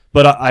stuff.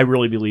 But I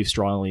really believe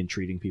strongly in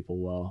treating people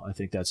well. I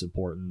think that's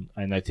important.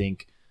 And I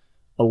think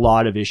a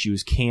lot of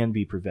issues can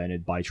be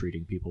prevented by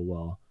treating people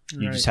well.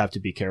 You just have to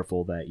be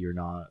careful that you're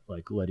not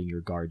like letting your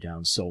guard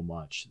down so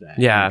much that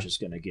you're just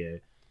going to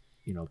get,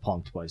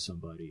 punked by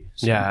somebody.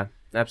 So. Yeah.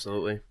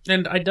 Absolutely.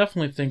 And I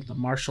definitely think the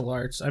martial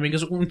arts,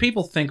 because when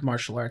people think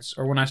martial arts,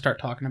 or when I start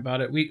talking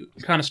about it, we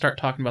kind of start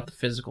talking about the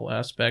physical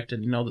aspect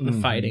and, the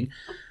fighting,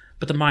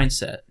 but the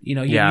mindset, you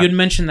had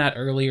mentioned that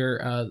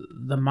earlier,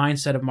 the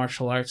mindset of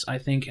martial arts, I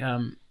think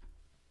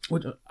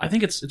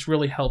it's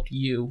really helped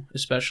you,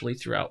 especially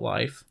throughout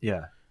life.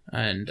 Yeah.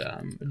 And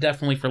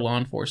definitely for law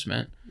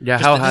enforcement. Yeah.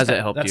 How has it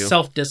helped you? That's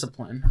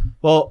self-discipline.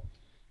 Well,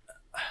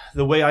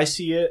 the way I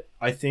see it,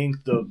 I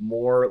think the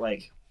more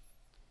like,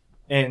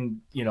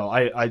 and,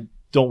 I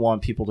don't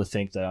want people to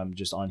think that I'm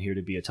just on here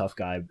to be a tough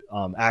guy.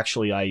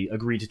 Actually, I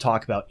agreed to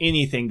talk about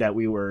anything that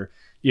we were,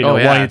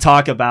 wanting to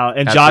talk about.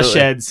 And Absolutely. Josh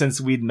said,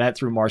 since we'd met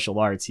through martial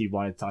arts, he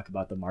wanted to talk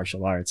about the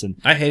martial arts. And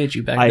I hated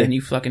you back then,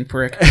 you fucking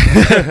prick.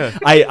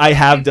 I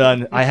have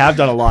done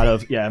a lot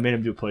of, I made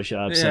him do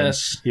push-ups.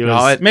 Yes. And he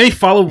was, maybe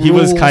follow rules. He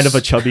was kind of a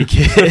chubby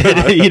kid.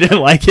 He didn't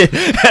like it.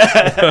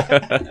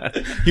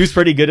 He was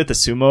pretty good at the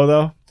sumo,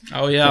 though.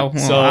 Oh yeah, well,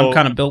 so I'm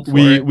kind of built for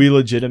it. We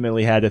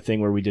legitimately had a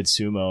thing where we did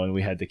sumo, and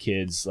we had the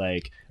kids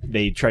like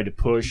they tried to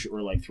push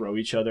or like throw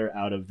each other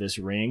out of this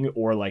ring,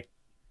 or like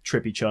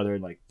trip each other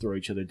and like throw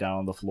each other down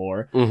on the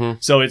floor.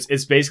 So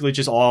it's basically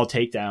just all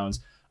takedowns.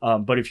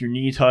 But if your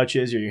knee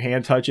touches or your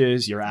hand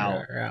touches, you're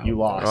out. You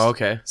lost. Oh,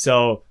 okay.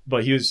 So,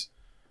 but he was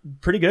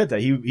pretty good at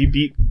that. He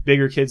beat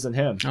bigger kids than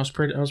him. I was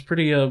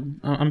pretty.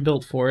 I'm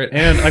built for it,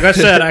 and like I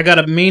said, I got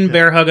a mean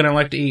bear hug, and I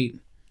like to eat.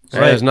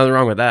 Right. There's nothing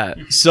wrong with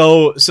that.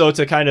 So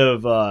to kind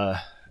of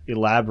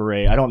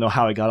elaborate, I don't know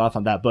how I got off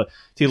on that, but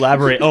to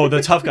elaborate,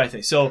 the tough guy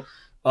thing. So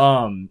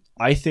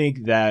I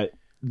think that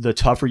the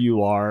tougher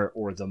you are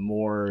or the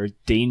more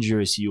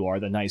dangerous you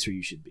are, the nicer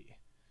you should be.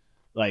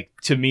 Like,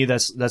 to me,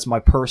 that's my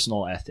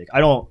personal ethic.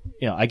 I don't,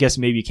 I guess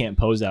maybe you can't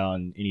impose that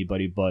on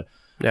anybody, but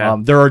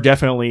there are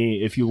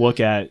definitely, if you look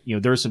at,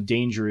 there are some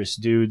dangerous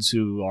dudes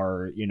who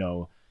are,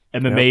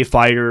 MMA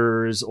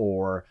fighters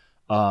or,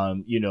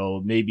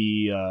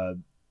 maybe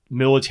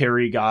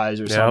military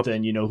guys or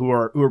something, who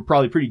are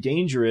probably pretty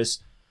dangerous,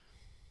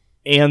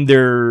 and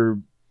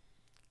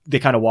they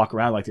kind of walk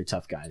around like they're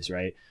tough guys,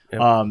 right?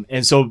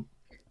 And so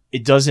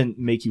it doesn't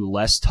make you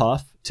less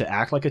tough to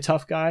act like a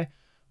tough guy,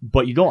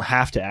 but you don't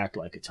have to act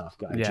like a tough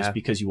guy just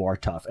because you are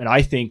tough. And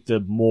I think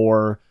the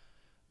more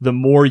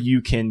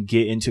you can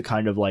get into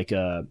kind of like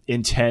a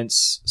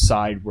intense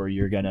side where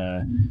you're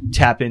gonna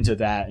tap into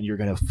that and you're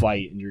gonna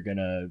fight and you're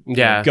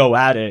gonna go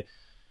at it,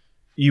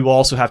 you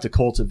also have to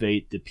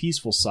cultivate the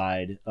peaceful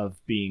side of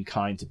being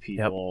kind to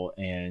people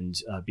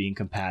and being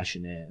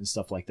compassionate and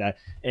stuff like that.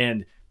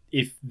 And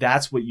if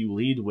that's what you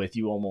lead with,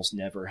 you almost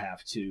never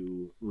have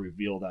to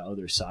reveal that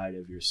other side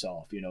of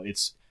yourself.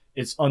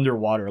 It's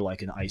underwater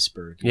like an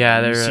iceberg.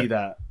 You see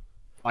that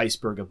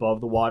iceberg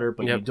above the water,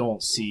 but you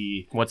don't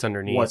see what's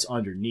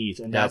underneath.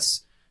 And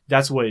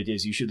that's what it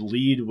is. You should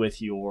lead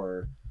with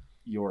your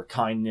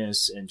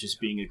kindness and just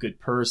being a good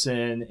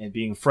person and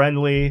being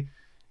friendly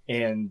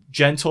and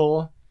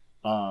gentle,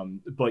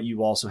 but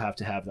you also have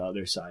to have the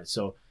other side.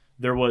 So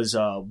there was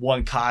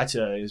one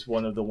kata is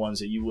one of the ones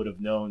that you would have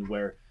known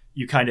where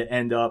you kind of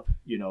end up,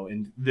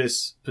 in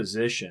this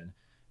position,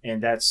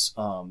 and that's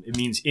it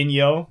means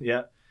inyo.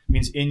 It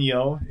means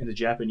inyo in the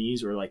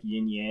Japanese, or like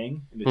yin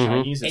yang in the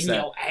Chinese. It's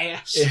inyo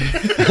ass.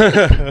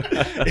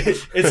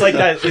 It's like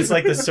that. It's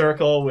like the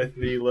circle with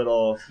the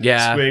little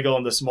squiggle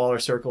and the smaller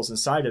circles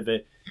inside of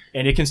it.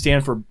 And it can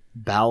stand for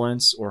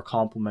balance or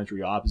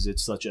complementary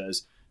opposites, such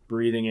as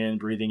breathing in,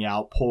 breathing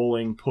out,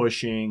 pulling,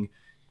 pushing,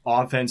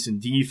 offense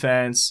and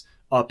defense,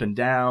 up and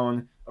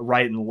down,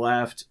 right and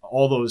left,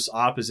 all those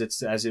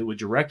opposites as it would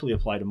directly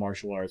apply to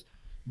martial arts,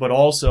 but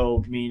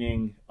also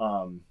meaning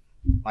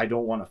I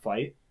don't want to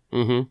fight.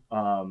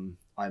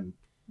 I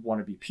want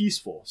to be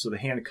peaceful. So the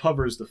hand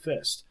covers the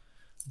fist.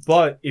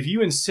 But if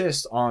you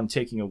insist on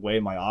taking away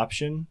my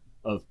option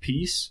of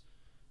peace,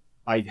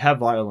 I have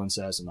violence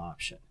as an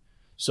option.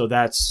 So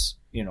that's,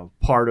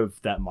 part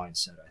of that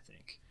mindset, I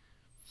think.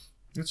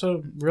 It's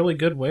a really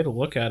good way to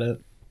look at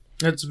it.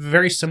 It's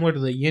very similar to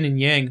the yin and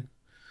yang.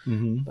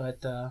 But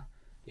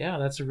yeah,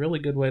 that's a really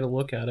good way to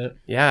look at it.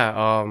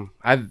 Yeah,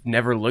 I've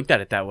never looked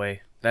at it that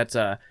way. That's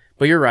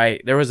but you're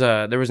right. There was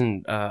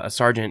a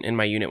sergeant in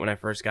my unit when I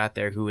first got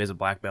there who is a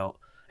black belt,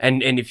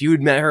 and if you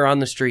had met her on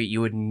the street, you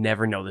would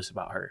never know this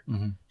about her.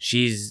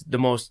 She's the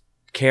most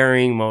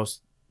caring,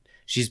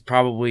 she's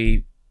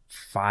probably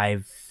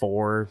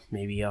 5'4",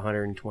 maybe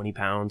 120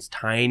 pounds,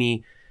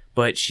 tiny,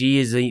 but she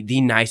is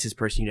the nicest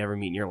person you'd ever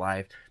meet in your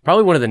life.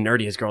 Probably one of the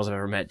nerdiest girls I've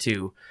ever met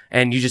too,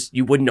 and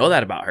you wouldn't know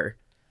that about her.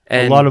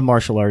 And a lot of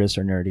martial artists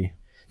are nerdy.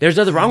 There's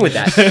nothing wrong with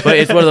that, but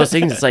it's one of those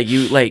things. It's like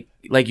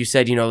you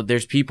said,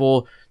 there's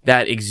people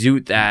that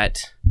exude that.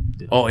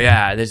 Oh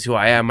yeah, this is who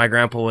I am. My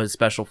grandpa was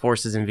special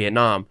forces in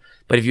Vietnam,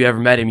 but if you ever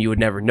met him, you would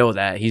never know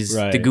that. He's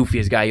the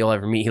goofiest guy you'll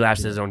ever meet. He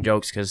laughs at his own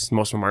jokes because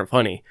most of them aren't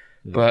funny.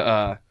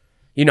 But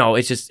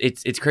it's just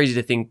it's crazy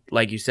to think,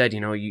 like you said,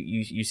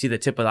 you see the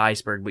tip of the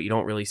iceberg, but you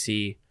don't really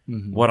see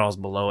what all's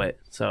below it.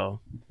 So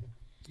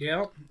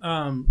yeah.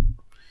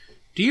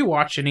 Do you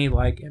watch any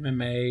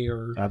MMA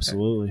or?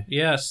 Absolutely.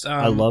 Yes.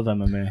 I love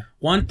MMA.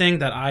 One thing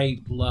that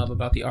I love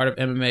about the art of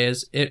MMA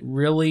is it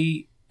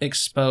really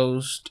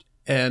exposed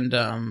and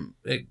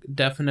it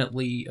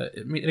definitely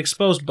it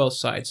exposed both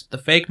sides, the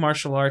fake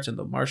martial arts and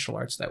the martial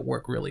arts that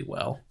work really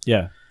well.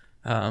 Yeah.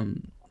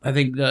 I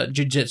think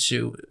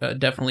jiu-jitsu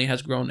definitely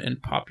has grown in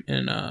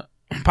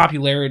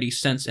popularity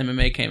since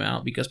MMA came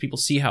out because people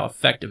see how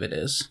effective it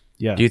is.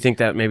 Yeah. Do you think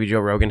that maybe Joe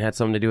Rogan had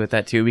something to do with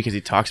that too, because he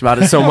talks about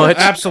it so much?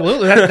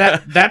 Absolutely.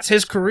 That's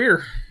his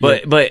career.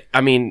 But I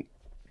mean,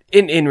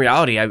 in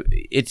reality,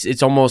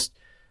 it's almost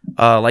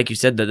like you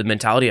said, the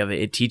mentality of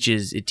it. It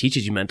teaches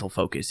you mental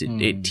focus.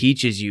 It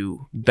teaches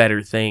you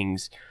better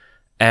things,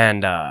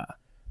 and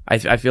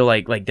I feel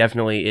like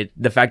definitely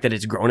the fact that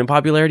it's grown in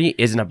popularity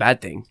isn't a bad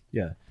thing.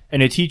 Yeah,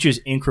 and it teaches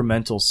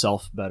incremental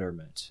self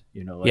betterment.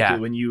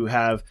 When you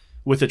have.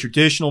 With the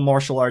traditional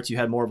martial arts, you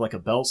had more of like a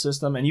belt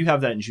system, and you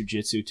have that in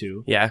jiu-jitsu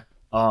too. Yeah.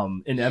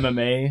 In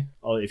MMA,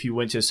 if you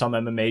went to some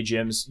MMA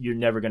gyms, you're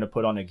never going to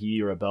put on a gi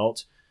or a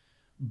belt,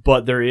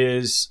 but there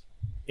is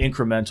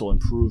incremental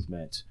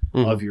improvement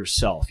of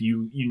yourself.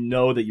 You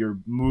know that you're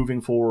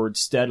moving forward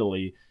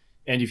steadily,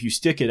 and if you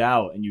stick it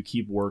out and you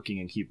keep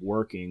working,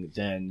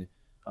 then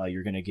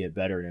you're going to get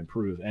better and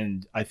improve.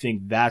 And I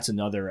think that's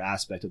another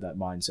aspect of that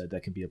mindset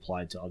that can be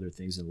applied to other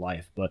things in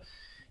life. But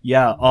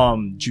yeah,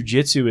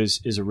 jiu-jitsu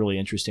is a really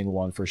interesting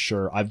one for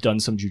sure. I've done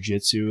some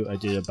jiu-jitsu. I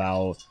did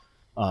about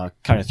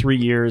kind of 3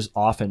 years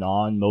off and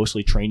on,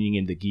 mostly training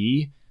in the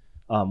gi,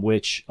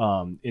 which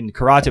in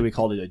karate we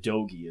called it a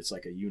dogi. It's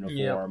like a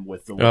uniform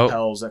with the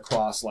lapels that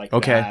cross like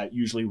that,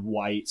 usually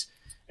white,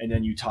 and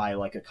then you tie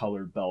like a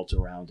colored belt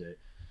around it.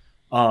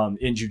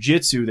 In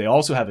jiu-jitsu, they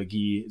also have a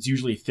gi. It's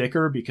usually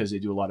thicker because they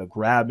do a lot of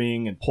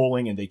grabbing and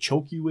pulling, and they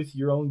choke you with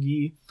your own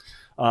gi.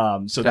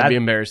 So that'd be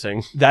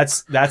embarrassing.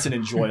 That's an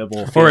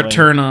enjoyable or a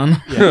turn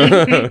on.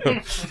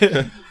 Yeah.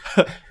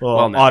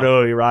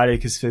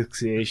 Autoerotic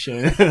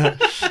asphyxiation.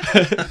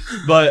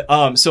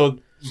 But so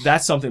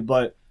that's something.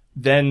 But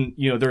then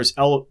there's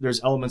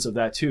elements of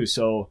that too.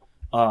 So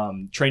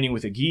training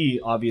with a gi,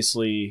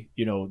 obviously,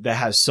 that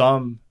has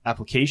some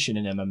application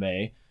in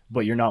MMA,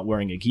 but you're not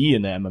wearing a gi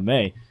in the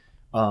MMA.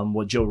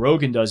 What Joe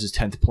Rogan does is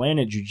 10th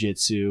Planet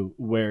Jiu-Jitsu,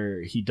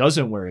 where he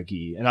doesn't wear a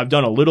gi. And I've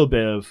done a little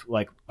bit of,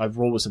 I've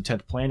rolled with some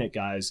 10th Planet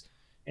guys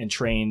and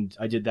trained.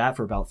 I did that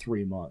for about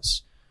 3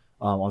 months.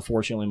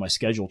 Unfortunately, my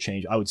schedule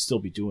changed. I would still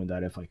be doing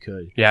that if I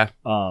could. Yeah.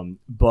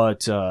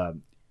 But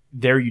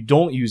there you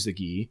don't use the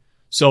gi.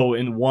 So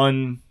in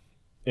one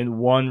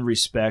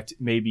respect,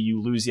 maybe you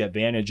lose the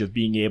advantage of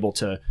being able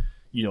to,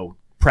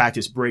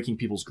 practice breaking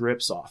people's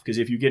grips off. Because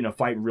if you get in a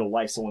fight in real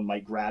life, someone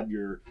might grab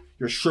your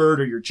shirt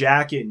or your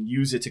jacket and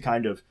use it to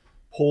kind of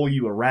pull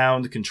you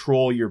around,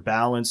 control your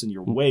balance and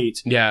your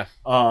weight. Yeah.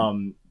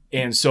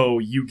 And so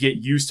you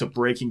get used to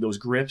breaking those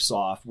grips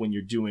off when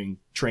you're doing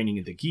training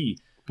in the gi.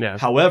 Yeah.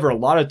 However, a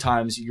lot of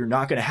times you're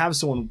not going to have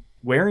someone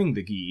wearing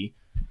the gi.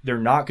 They're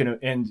not going to,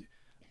 and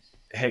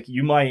heck,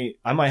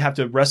 I might have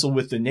to wrestle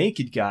with the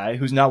naked guy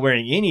who's not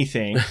wearing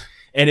anything.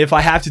 And if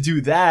I have to do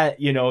that,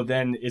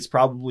 then it's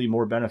probably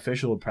more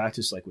beneficial to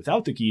practice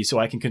without the gi, so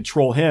I can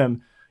control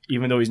him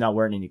even though he's not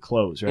wearing any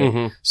clothes, right?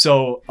 Mhm.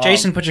 So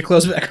Jason, put your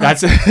clothes back on.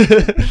 that's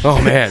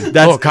Oh man,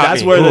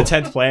 that's where the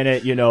 10th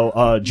planet,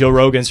 Joe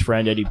Rogan's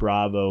friend Eddie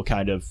Bravo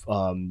kind of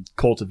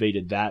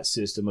cultivated that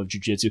system of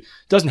jiu-jitsu. It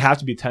doesn't have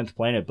to be 10th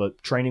planet,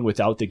 but training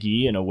without the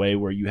gi in a way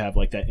where you have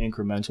like that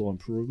incremental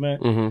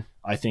improvement,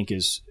 I think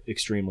is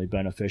extremely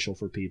beneficial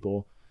for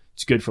people.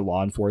 It's good for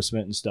law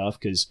enforcement and stuff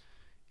because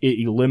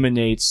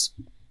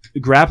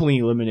grappling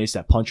eliminates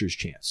that puncher's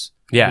chance.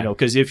 Yeah.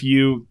 Because if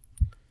you're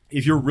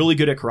really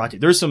good at karate,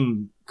 there's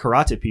some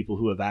karate people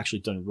who have actually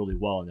done really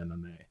well in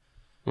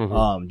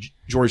MMA.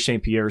 George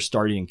St. Pierre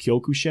started in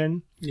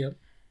Kyokushin. Yep.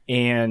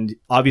 And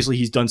obviously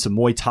he's done some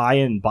Muay Thai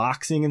and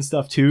boxing and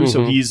stuff too.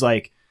 So he's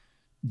like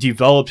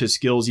developed his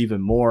skills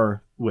even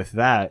more with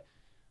that.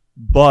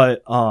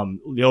 But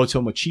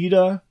Lyoto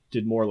Machida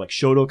did more like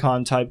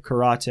Shotokan type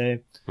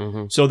karate.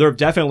 So there have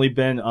definitely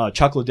been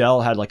Chuck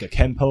Liddell had like a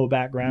Kenpo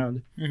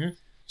background.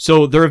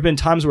 So there have been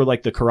times where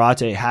like the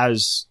karate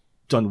has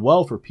done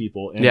well for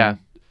people.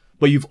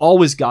 But you've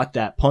always got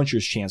that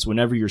puncher's chance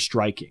whenever you're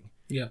striking.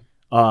 Yeah.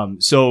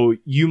 So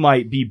you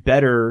might be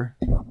better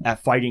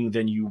at fighting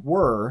than you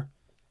were,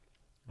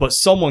 but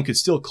someone could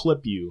still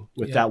clip you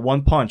with that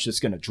one punch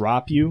that's going to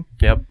drop you.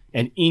 Yep.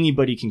 And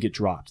anybody can get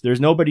dropped. There's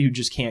nobody who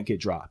just can't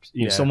get dropped.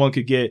 Someone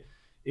could get,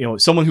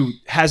 someone who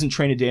hasn't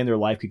trained a day in their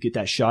life could get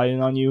that shot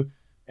in on you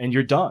and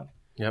you're done.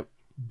 Yep.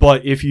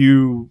 But if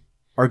you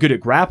are good at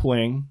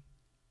grappling,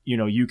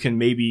 you can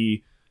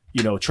maybe,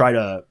 try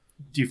to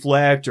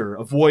deflect or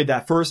avoid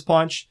that first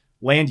punch,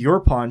 land your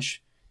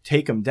punch,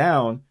 take them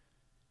down,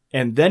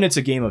 and then it's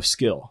a game of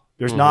skill.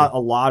 There's not a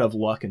lot of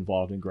luck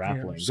involved in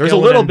grappling. There's a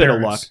little bit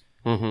of luck,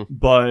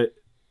 but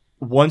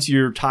once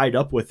you're tied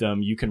up with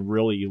them, you can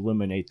really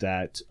eliminate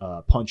that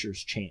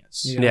puncher's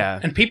chance. Yeah.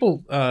 And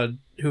people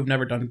who've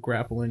never done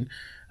grappling,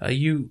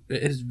 it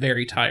is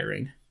very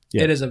tiring.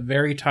 Yeah. It is a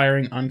very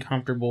tiring,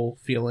 uncomfortable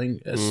feeling,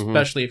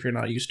 especially if you're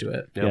not used to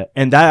it. Yep. Yeah.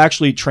 And that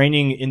actually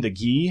training in the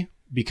gi,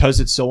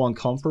 because it's so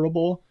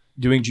uncomfortable,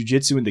 doing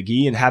jiu-jitsu in the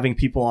gi and having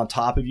people on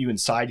top of you in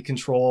side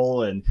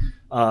control and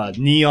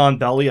knee on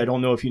belly. I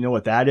don't know if you know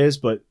what that is,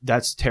 but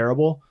that's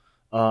terrible.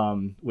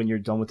 When you're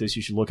done with this,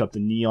 you should look up the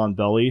knee on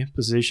belly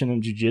position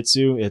in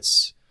jiu-jitsu.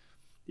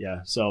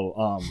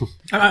 So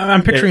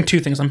I'm picturing two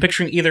things. I'm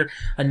picturing either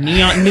a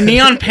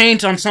neon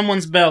paint on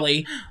someone's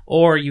belly,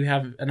 or you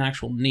have an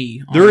actual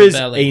knee on there the is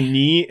belly. a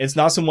knee. It's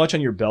not so much on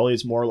your belly.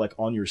 It's more like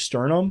on your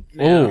sternum.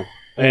 Oh.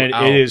 And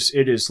Ow.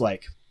 it is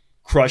like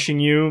crushing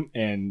you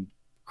and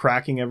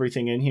cracking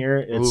everything in here.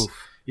 It's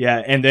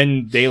and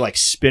then they like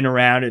spin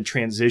around and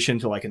transition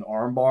to like an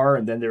arm bar,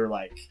 and then they're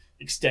like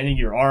extending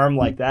your arm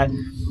like that.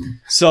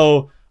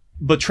 So,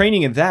 but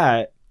training in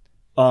that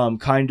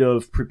kind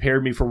of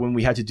prepared me for when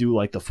we had to do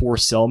like the 4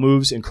 cell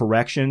moves in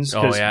corrections.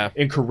 Oh yeah.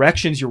 In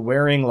corrections, you're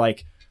wearing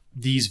like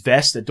these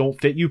vests that don't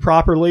fit you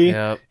properly,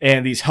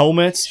 and these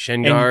helmets,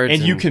 shin guards,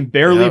 and you can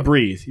barely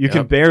breathe. You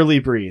can barely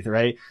breathe,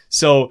 right?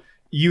 So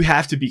you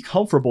have to be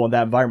comfortable in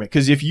that environment,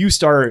 because if you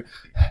start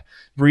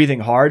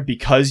breathing hard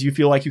because you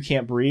feel like you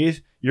can't breathe,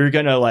 you're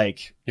gonna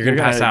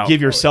pass out.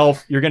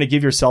 You're gonna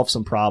give yourself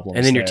some problems,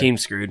 and then your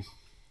team's screwed.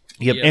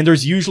 Yep. And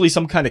there's usually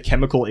some kind of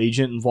chemical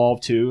agent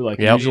involved too. Like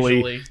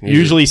Usually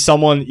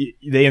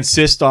they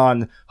insist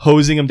on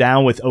hosing them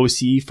down with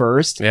OC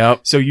first.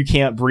 Yep. So you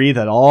can't breathe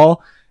at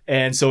all.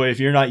 And so if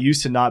you're not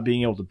used to not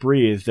being able to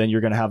breathe, then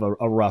you're going to have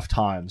a rough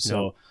time.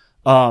 So,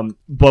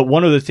 but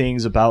one of the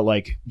things about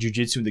like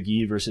jiu-jitsu in the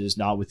gi versus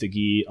not with the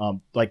gi,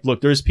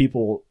 look, there's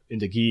people in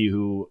the gi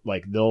who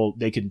like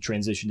they can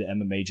transition to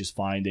MMA just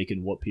fine. They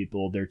can whoop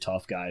people. They're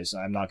tough guys.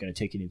 I'm not going to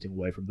take anything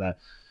away from that.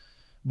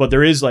 But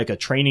there is like a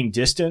training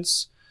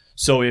distance.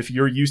 So if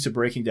you're used to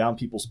breaking down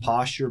people's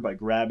posture by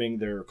grabbing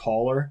their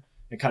collar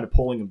and kind of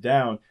pulling them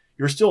down,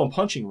 you're still in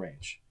punching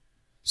range.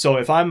 So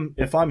if I'm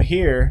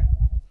here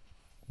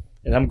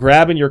and I'm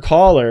grabbing your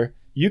collar,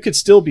 you could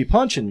still be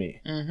punching me.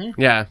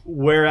 Yeah.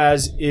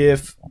 Whereas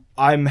if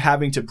I'm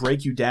having to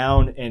break you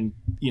down and,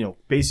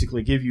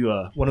 basically give you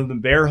one of them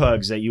bear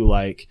hugs that you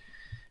like,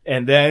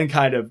 and then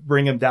kind of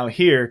bring them down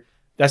here,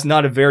 that's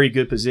not a very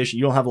good position.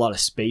 You don't have a lot of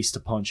space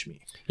to punch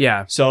me.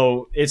 Yeah.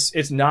 So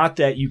it's not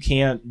that you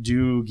can't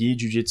do gi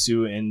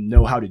jiu-jitsu and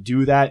know how to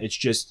do that. It's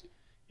just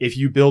if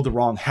you build the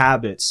wrong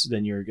habits,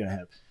 then you're going to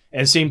have.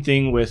 And same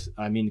thing with,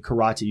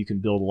 karate, you can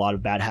build a lot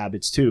of bad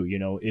habits too.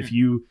 If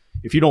you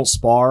don't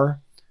spar,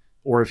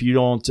 or if you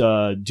don't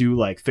do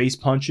like face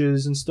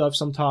punches and stuff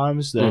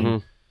sometimes,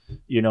 then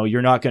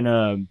you're not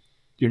gonna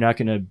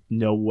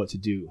know what to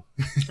do.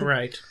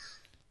 Right.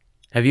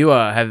 Have you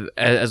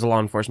as a law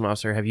enforcement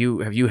officer, have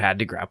you had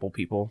to grapple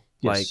people?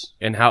 Yes.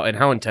 And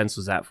how intense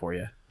was that for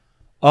you?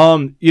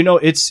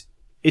 It's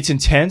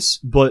intense,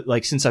 but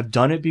like since I've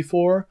done it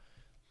before,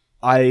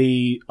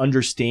 I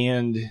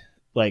understand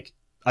like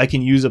I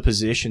can use a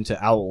position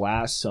to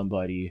outlast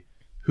somebody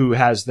who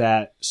has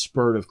that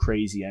spurt of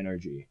crazy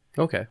energy.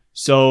 Okay.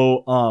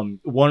 So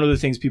one of the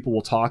things people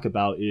will talk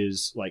about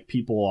is like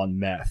people on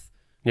meth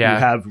who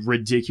have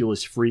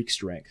ridiculous freak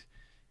strength.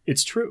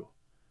 It's true.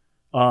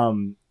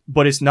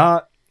 But it's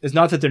not it's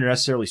not that they're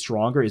necessarily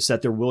stronger. It's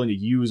that they're willing to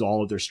use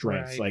all of their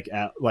strength,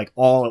 Right. like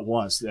all at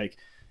once. Like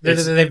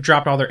They've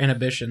dropped all their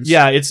inhibitions.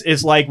 yeah,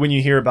 it's like when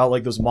you hear about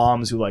like those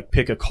moms who like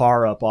pick a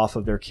car up off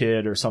of their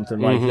kid or something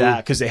like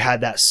that because they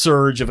had that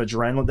surge of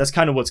adrenaline. That's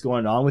kind of what's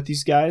going on with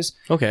these guys.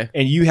 Okay.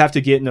 And you have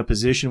to get in a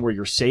position where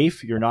you're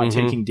safe, you're not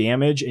taking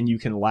damage, and you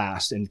can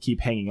last and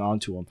keep hanging on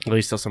to them. At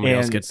least till somebody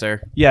else gets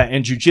there. Yeah,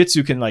 and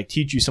jiu-jitsu can like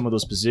teach you some of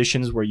those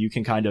positions where you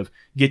can kind of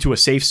get to a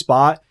safe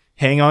spot,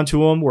 hang on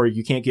to them where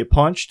you can't get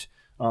punched.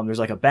 There's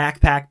like a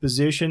backpack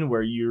position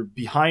where you're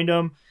behind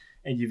them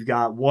and you've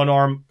got one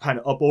arm kind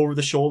of up over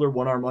the shoulder,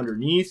 one arm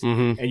underneath,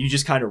 and you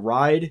just kind of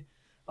ride.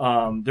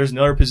 There's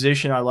another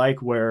position I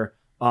like where,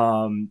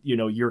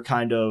 you're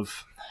kind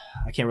of,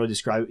 I can't really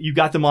describe it. You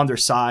got them on their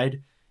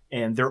side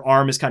and their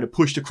arm is kind of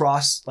pushed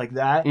across like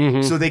that.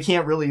 So they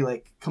can't really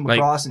like come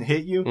across and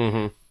hit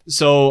you.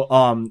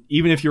 So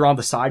even if you're on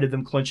the side of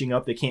them clenching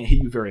up, they can't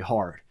hit you very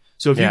hard.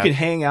 So if you can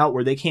hang out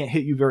where they can't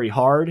hit you very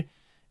hard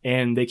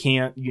and they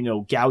can't,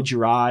 gouge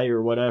your eye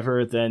or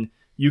whatever, then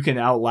you can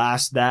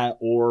outlast that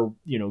or,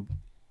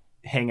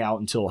 hang out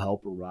until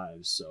help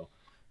arrives. So,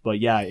 but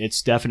yeah,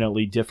 it's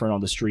definitely different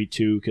on the street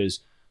too,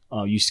 because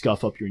you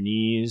scuff up your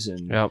knees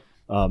and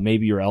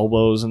maybe your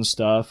elbows and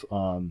stuff.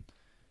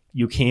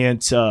 You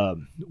can't,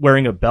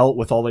 wearing a belt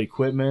with all the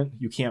equipment,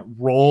 you can't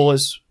roll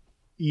as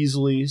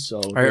easily.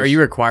 So Are you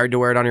required to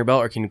wear it on your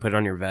belt or can you put it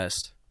on your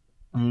vest?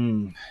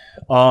 It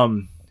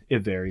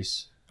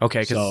varies.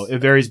 Okay, so it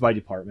varies by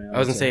department. I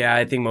was gonna say,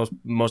 I think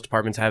most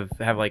departments have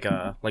like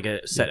a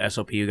set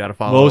SOP you got to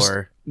follow.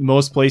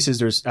 Most places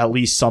there's at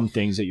least some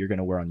things that you're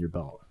gonna wear on your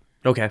belt.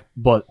 Okay,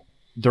 but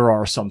there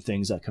are some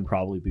things that can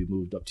probably be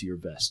moved up to your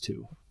vest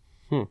too.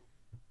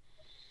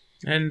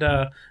 And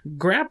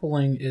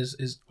grappling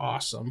is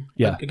awesome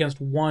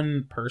against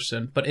one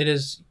person, but it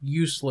is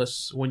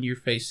useless when you're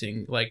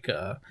facing like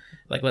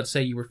let's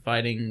say you were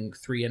fighting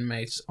 3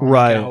 inmates on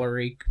a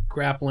gallery.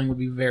 Grappling would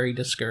be very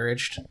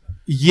discouraged.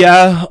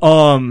 Yeah,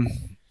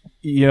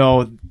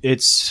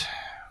 it's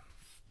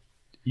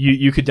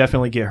you could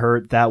definitely get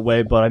hurt that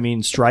way, but I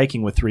mean,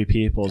 striking with 3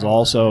 people is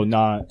also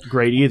not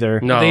great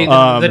either.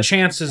 No, the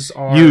chances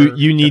are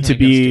you need to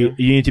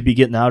be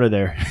getting out of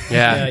there.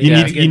 Yeah,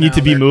 you need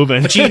to be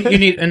moving. But you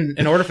need,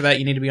 in order for that,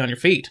 you need to be on your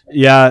feet.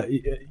 Yeah,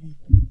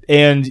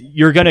 and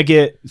you're gonna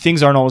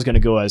things aren't always gonna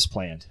go as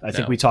planned. I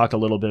think we talked a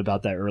little bit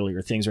about that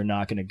earlier. Things are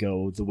not gonna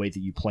go the way that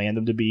you plan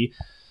them to be.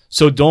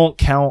 So don't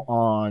count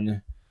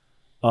on.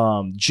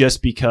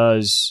 Just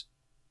because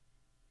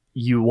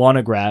you want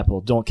to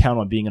grapple, don't count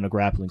on being in a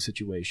grappling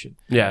situation.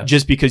 Yeah.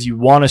 Just because you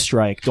want to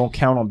strike, don't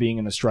count on being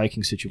in a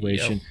striking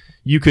situation. Yep.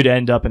 You could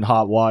end up in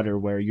hot water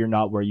where you're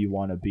not where you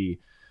want to be.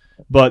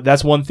 But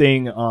that's one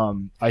thing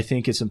I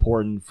think it's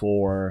important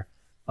for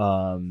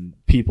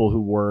people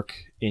who work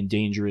in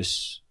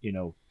dangerous,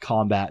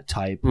 combat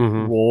type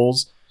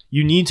roles.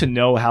 You need to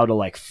know how to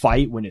like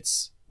fight when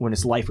it's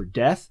life or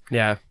death.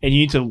 Yeah. And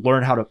you need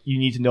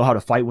to know how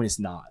to fight when it's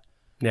not.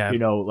 Yeah.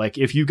 Like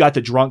if you got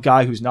the drunk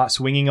guy who's not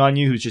swinging on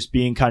you, who's just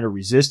being kind of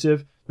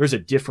resistive, there's a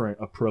different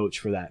approach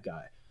for that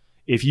guy.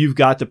 If you've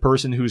got the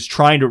person who's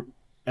trying to,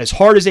 as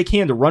hard as they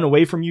can, to run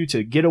away from you,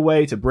 to get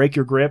away, to break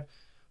your grip,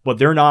 but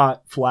they're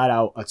not flat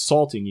out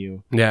assaulting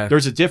you,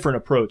 there's a different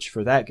approach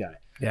for that guy.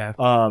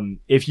 Yeah.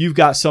 If you've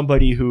got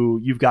somebody who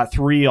you've got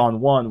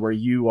 3-on-1 where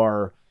you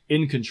are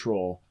in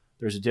control,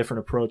 there's a different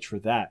approach for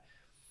that.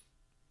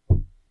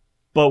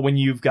 But when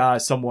you've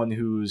got someone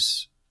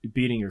who's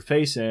beating your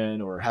face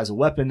in or has a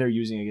weapon they're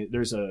using it,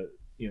 there's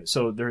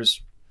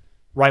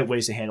right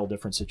ways to handle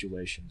different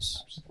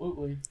situations.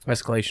 Absolutely.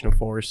 Escalation of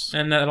force.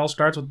 And that all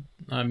starts with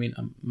a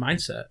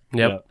mindset.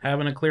 Yep.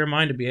 Having a clear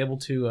mind to be able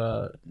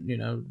to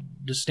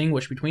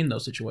distinguish between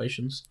those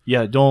situations.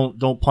 Yeah,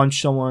 don't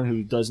punch someone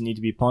who doesn't need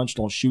to be punched,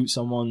 don't shoot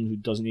someone who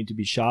doesn't need to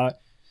be shot.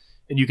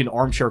 And you can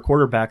armchair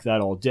quarterback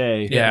that all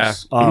day. Yeah.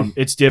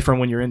 It's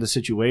different when you're in the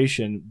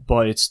situation,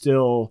 but it's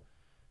still,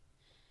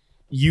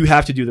 you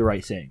have to do the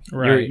right thing.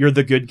 Right. You're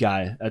the good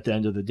guy at the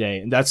end of the day.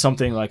 And that's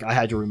something like I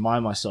had to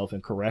remind myself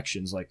in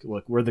corrections, like,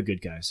 look, we're the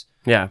good guys.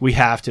 Yeah. We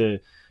have to,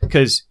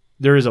 because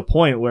there is a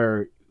point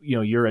where,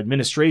 your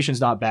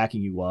administration's not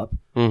backing you up.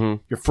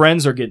 Mm-hmm. Your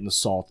friends are getting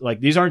assaulted. Like,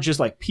 these aren't just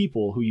like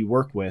people who you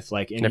work with.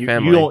 Like, and you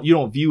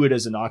don't view it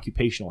as an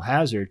occupational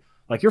hazard.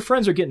 Like, your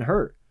friends are getting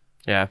hurt.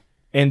 Yeah.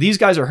 And these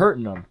guys are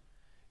hurting them.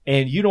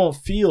 And you don't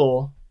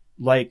feel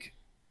like,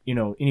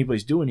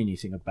 anybody's doing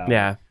anything about it.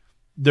 Yeah.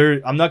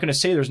 I'm not going to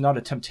say there's not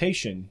a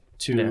temptation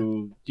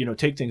to,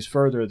 take things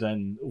further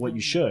than what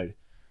you should.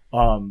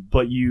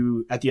 But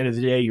you, at the end of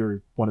the day,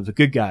 you're one of the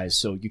good guys,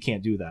 so you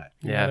can't do that.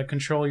 You gotta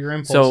control your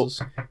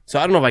impulses. So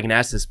I don't know if I can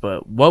ask this,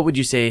 but what would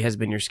you say has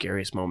been your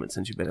scariest moment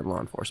since you've been in law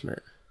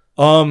enforcement?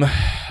 Well,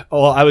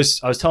 I was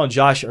telling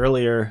Josh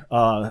earlier,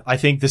 I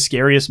think the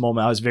scariest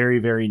moment, I was very,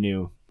 very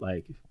new,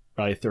 like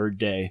probably 3rd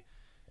day.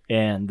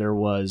 And there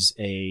was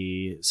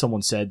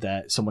someone said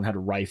that someone had a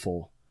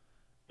rifle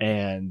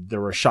and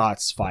there were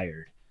shots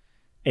fired.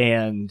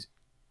 And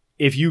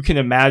if you can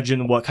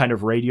imagine what kind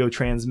of radio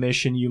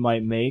transmission you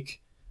might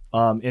make,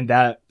 in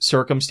that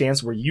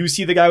circumstance where you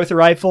see the guy with the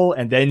rifle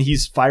and then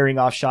he's firing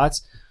off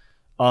shots,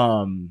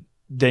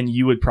 then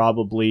you would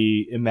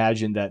probably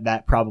imagine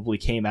that probably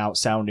came out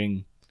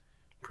sounding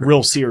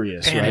real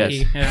serious,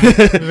 Panicky. right?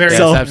 Yeah. Very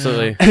Yes,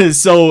 absolutely.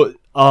 So,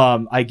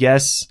 I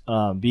guess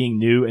being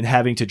new and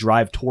having to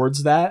drive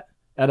towards that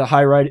at a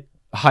high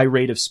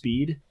rate of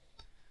speed,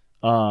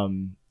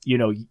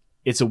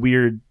 it's a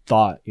weird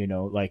thought.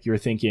 Like you're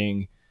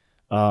thinking,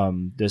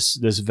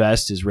 this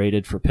vest is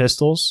rated for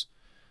pistols.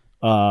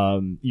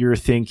 You're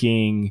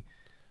thinking,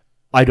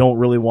 I don't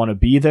really want to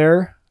be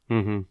there,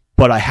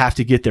 but I have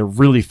to get there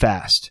really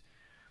fast.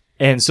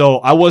 And so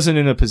I wasn't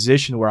in a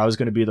position where I was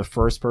going to be the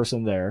first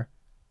person there,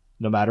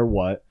 no matter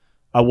what.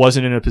 I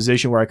wasn't in a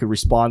position where I could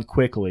respond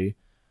quickly,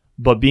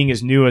 but being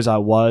as new as I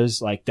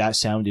was, like that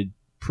sounded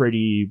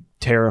pretty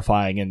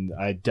terrifying. And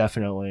I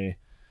definitely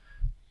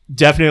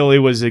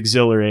was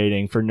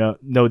exhilarating for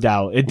no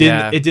doubt. It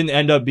didn't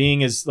end up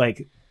being as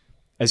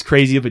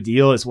crazy of a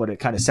deal as what it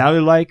kind of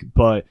sounded like,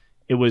 but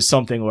it was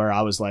something where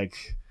I was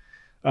like,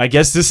 I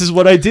guess this is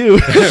what I do.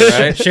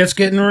 Right? Shit's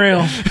getting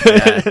real.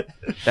 Yeah,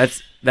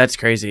 that's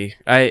crazy.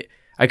 I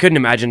couldn't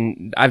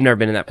imagine. I've never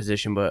been in that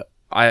position, but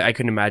I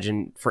couldn't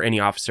imagine for any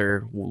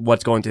officer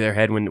what's going through their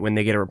head when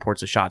they get a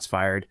reports of shots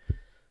fired,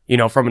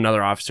 from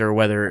another officer,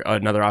 whether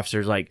another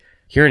officer's like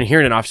hearing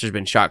an officer's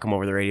been shot come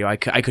over the radio. I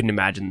couldn't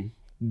imagine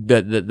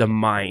the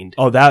mind.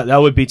 Oh, that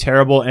would be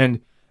terrible.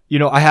 And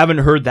I haven't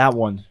heard that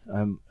one.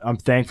 I'm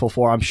thankful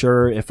for. I'm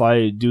sure if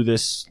I do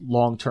this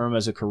long term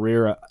as a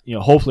career,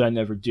 hopefully I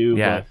never do.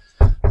 Yeah.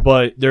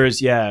 But there is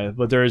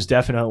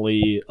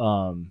definitely,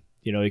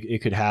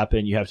 it could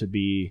happen. You have to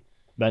be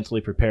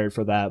mentally prepared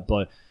for that.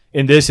 But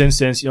in this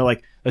instance,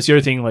 that's the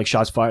other thing. Like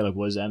shots fired. Like,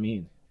 what does that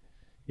mean?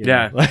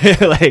 Yeah.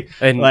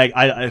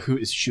 Who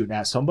is he shooting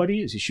at?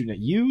 Somebody? Is he shooting at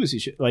you? Is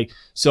he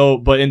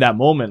But in that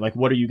moment, like,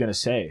 what are you gonna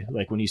say?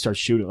 Like when he starts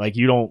shooting, like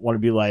you don't want to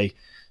be like,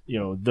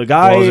 the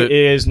guy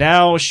is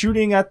now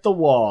shooting at the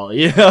wall.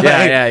 You're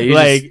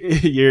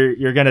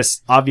gonna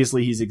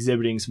obviously he's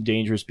exhibiting some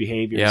dangerous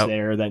behaviors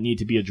there that need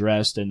to be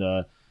addressed, and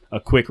a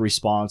quick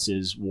response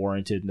is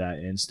warranted in that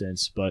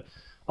instance. But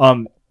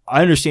I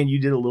understand you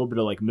did a little bit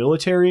of like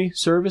military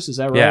service. Is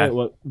that right?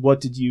 Yeah.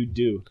 What did you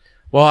do?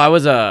 Well, I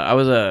was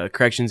a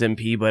corrections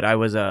MP, but I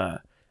was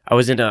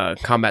in a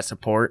combat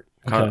support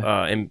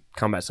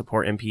combat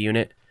support MP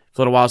unit for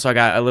a little while, so I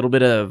got a little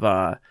bit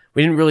of.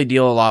 We didn't really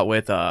deal a lot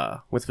with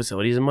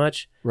facilities as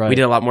much. Right. We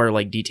did a lot more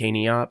like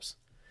detainee ops.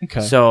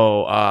 Okay.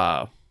 So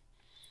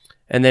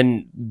and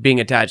then being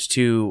attached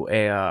to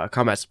a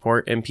combat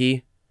support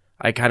MP,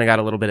 I kind of got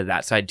a little bit of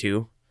that side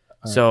too.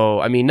 So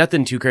I mean,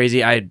 nothing too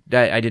crazy. I've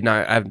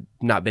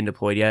not been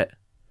deployed yet.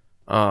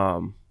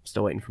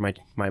 Still waiting for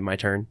my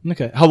turn.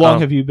 Okay. How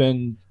long have you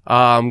been?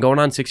 Going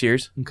on 6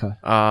 years. Okay.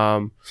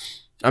 I'm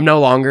no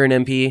longer an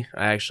MP.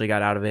 I actually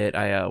got out of it.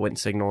 I went in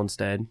Signal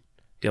instead,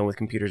 dealing with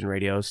computers and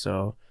radios.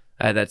 So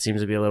that seems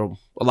to be a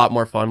lot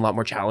more fun, a lot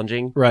more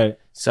challenging. Right.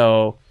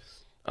 So,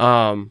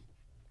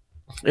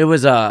 it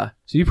was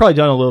So you probably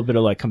done a little bit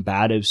of like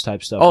combatives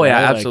type stuff. Oh right?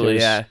 yeah, absolutely.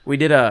 Yeah, we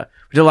did a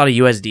lot of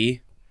USD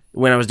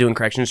when I was doing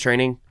corrections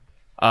training.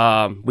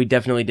 We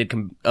definitely did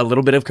a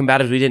little bit of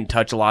combatives. We didn't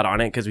touch a lot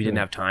on it because we didn't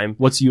have time.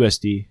 What's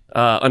USD?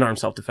 Unarmed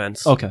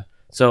self-defense. Okay.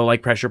 So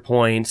like pressure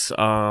points,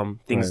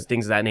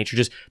 things of that nature.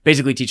 Just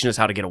basically teaching us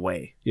how to get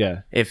away.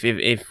 Yeah. If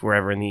we're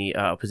ever in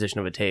the position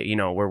of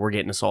where we're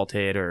getting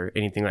assaulted or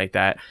anything like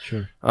that.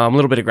 Sure. A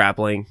little bit of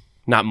grappling,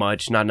 not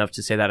much, not enough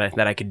to say that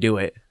I could do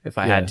it if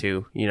I had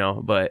to,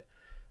 But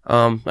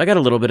I got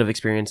a little bit of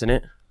experience in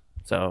it,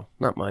 so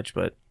not much,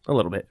 but a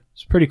little bit.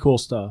 It's pretty cool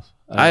stuff.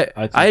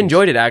 I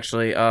enjoyed it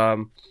actually.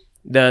 The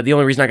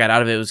only reason I got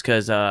out of it was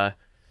because the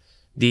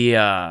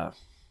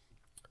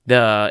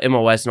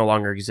MOS no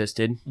longer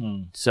existed.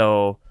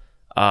 So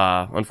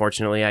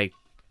unfortunately I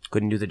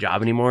couldn't do the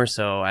job anymore,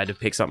 so I had to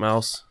pick something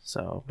else.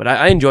 So but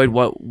I enjoyed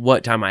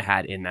what time I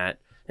had in that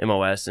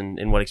MOS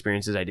and what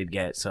experiences I did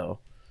get, so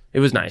it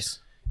was nice.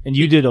 And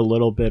you did a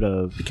little bit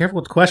of... Be careful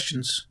with the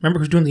questions. Remember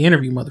who's doing the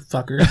interview,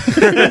 motherfucker.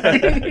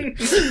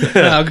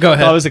 No, go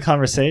ahead. That was a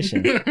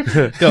conversation.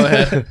 Go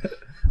ahead.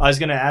 I was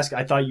going to ask,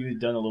 I thought you had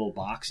done a little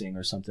boxing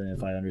or something,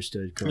 if I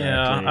understood correctly.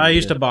 Yeah, I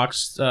used to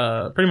box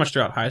pretty much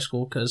throughout high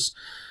school because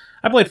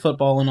I played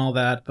football and all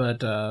that,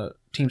 but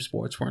team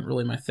sports weren't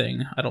really my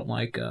thing. I don't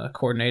like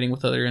coordinating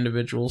with other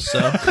individuals, so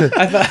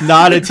I thought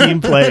not a team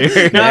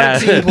player. Not a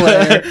team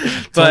player.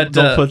 But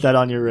don't put that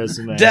on your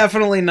resume.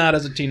 Definitely not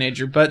as a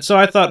teenager. But so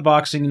I thought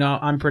boxing,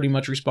 I'm pretty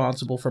much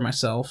responsible for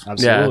myself.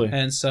 Absolutely. Yeah.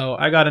 And so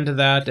I got into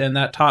that, and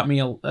that taught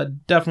me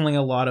definitely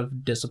a lot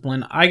of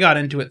discipline. I got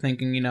into it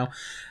thinking,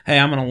 hey,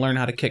 I'm going to learn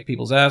how to kick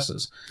people's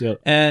asses. Yep.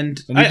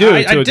 And you do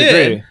it to a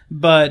degree.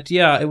 But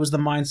yeah, it was the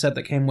mindset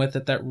that came with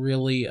it that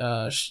really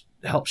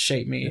helped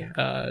shape me,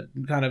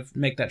 kind of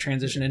make that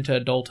transition into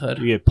adulthood.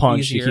 You get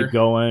punched, easier. you keep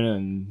going,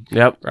 and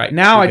Yep. Right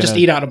now, You're I just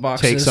gonna eat out of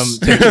boxes. take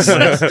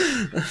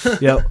some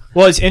yeah.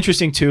 Well, it's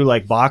interesting too.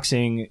 Like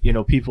boxing,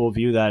 people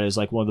view that as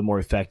like one of the more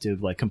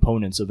effective like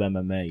components of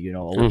MMA.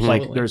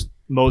 Like Absolutely. there's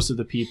most of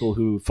the people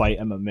who fight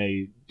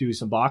MMA do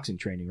some boxing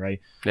training, right?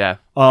 Yeah.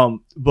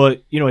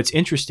 But it's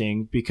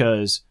interesting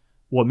because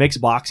what makes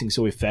boxing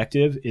so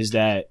effective is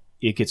that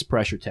it gets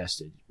pressure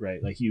tested,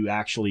 right? Like you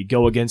actually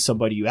go against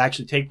somebody, you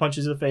actually take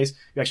punches in the face,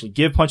 you actually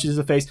give punches in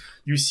the face.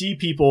 You see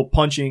people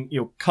punching,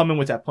 coming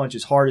with that punch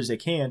as hard as they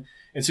can.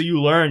 And so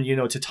you learn,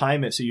 to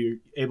time it so you're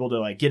able to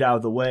like get out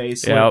of the way,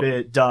 slip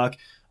it, duck,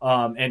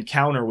 and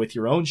counter with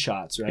your own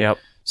shots, right? Yep.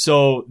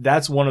 So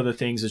that's one of the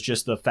things is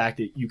just the fact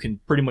that you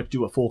can pretty much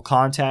do a full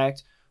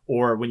contact,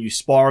 or when you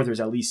spar, there's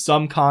at least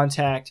some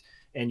contact,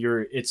 and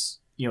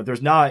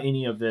there's not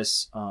any of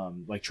this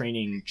like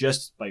training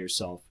just by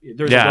yourself.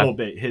 There's a little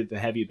bit, hit the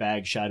heavy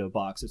bag, shadow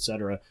box,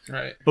 etc.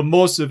 Right. But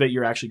most of it,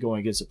 you're actually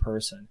going against a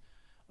person.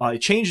 It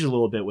changes a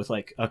little bit with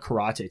like a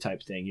karate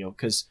type thing,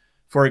 because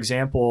for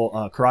example,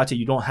 karate,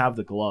 you don't have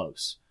the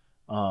gloves.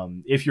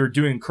 If you're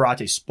doing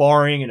karate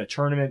sparring in a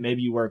tournament,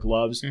 maybe you wear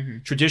gloves. Mm-hmm.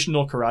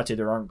 Traditional karate,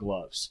 there aren't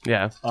gloves.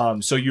 Yeah.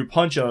 So you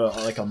punch a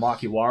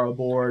makiwara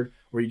board,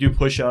 where you do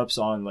push-ups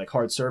on like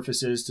hard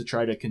surfaces to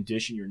try to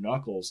condition your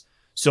knuckles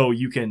so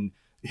you can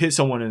hit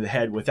someone in the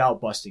head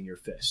without busting your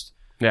fist.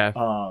 Yeah.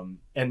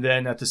 And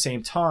then at the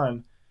same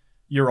time,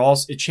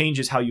 it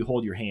changes how you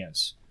hold your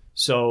hands.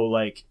 So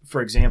like,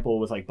 for example,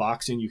 with like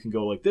boxing, you can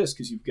go like this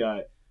because you've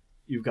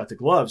got the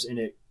gloves and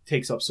it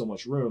takes up so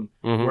much room.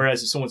 Mhm.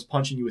 Whereas if someone's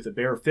punching you with a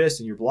bare fist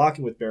and you're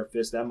blocking with bare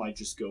fist, that might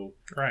just go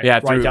Right. Yeah.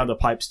 right down the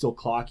pipe, still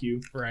clock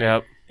you. Right.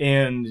 Yep.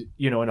 And,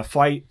 in a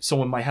fight,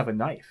 someone might have a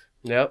knife,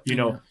 Yep.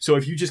 So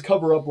if you just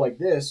cover up like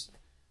this,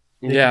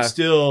 they Yeah. can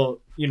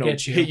still,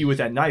 Get you. hit you with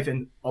that knife.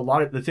 And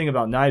the thing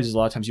about knives is a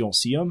lot of times you don't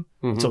see them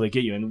Mhm. until they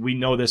get you. And we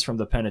know this from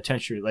the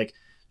penitentiary, like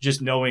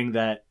just knowing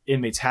that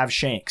inmates have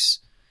shanks,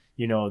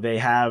 they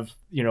have,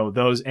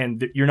 those,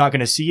 and you're not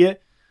going to see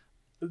it.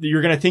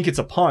 You're going to think it's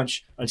a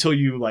punch until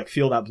you like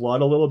feel that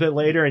blood a little bit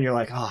later. And you're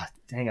like, oh,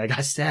 dang, I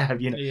got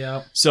stabbed,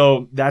 Yeah.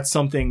 So that's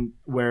something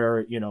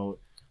where,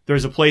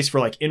 there's a place for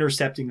like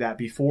intercepting that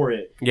before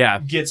it Yeah.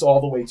 gets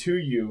all the way to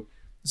you.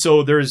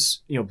 So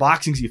there's,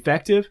 boxing's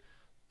effective,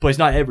 but it's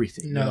not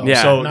everything. No.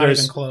 Yeah. So Not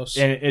even close.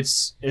 And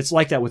it's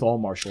like that with all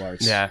martial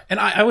arts. Yeah. And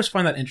I always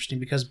find that interesting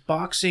because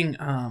boxing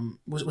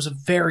was a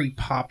very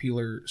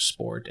popular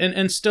sport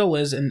and still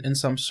is in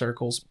some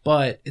circles,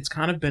 but it's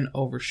kind of been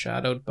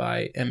overshadowed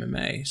by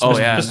MMA. Oh,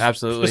 yeah,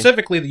 absolutely.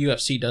 Specifically, the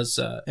UFC does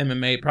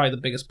MMA, probably the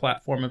biggest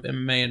platform of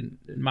MMA in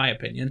my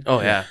opinion.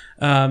 Oh, yeah.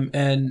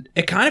 And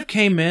it kind of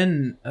came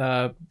in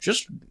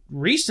just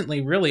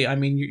recently, really. I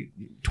mean,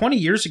 20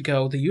 years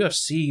ago, the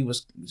UFC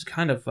was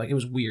kind of like, it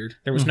was weird.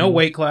 There was no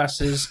weight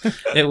classes.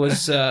 It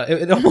was,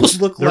 it almost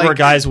looked There like were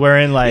guys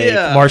wearing like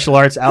Yeah. martial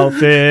arts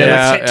outfits.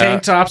 Yeah.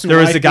 tank tops. And There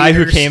was the wide guy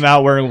who beaters. came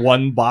out wearing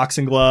one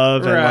boxing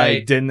glove and Right.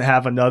 like didn't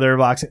have another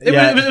boxing. It,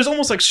 yeah. was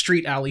almost like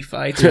street alley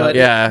fights. But,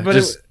 Yeah. but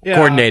Just yeah.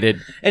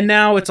 coordinated. And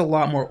now it's a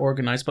lot more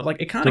organized. But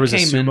like it kind There of was a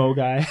came in. sumo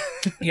guy.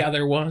 Yeah,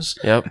 there was.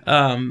 Yep.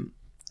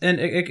 And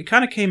it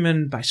kind of came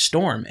in by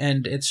storm,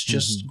 and it's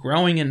just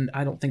growing, and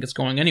I don't think it's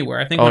going anywhere.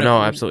 I think. Oh, when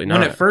no, absolutely When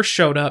not. it first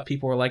showed up,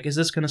 people were like, "Is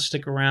this going to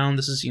stick around?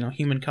 This is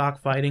human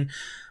cockfighting."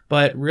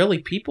 But really,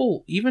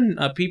 people, even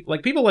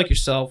people like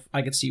yourself,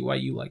 I could see why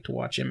you like to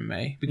watch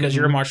MMA because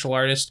you're a martial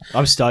artist.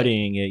 I'm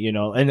studying it,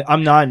 and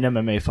I'm not an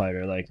MMA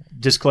fighter. Like,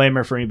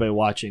 disclaimer for anybody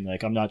watching,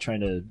 like, I'm not trying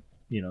to,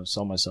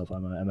 sell myself.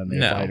 I'm an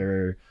MMA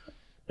fighter,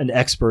 an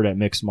expert at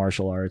mixed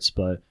martial arts,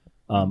 but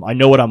I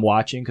know what I'm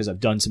watching because I've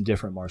done some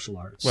different martial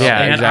arts. Well,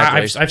 yeah, and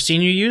exactly. I've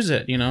seen you use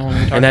it. When we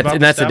talked And about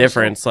that's the stab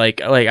difference.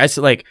 Like I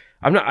said, like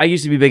I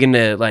used to be big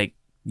into like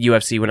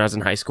UFC when I was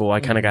in high school. I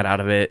kind of got out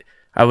of it.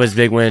 I was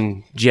big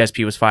when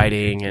GSP was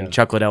fighting and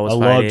Chuck Liddell was I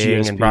love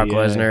fighting GSP, and Brock yeah.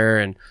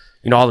 Lesnar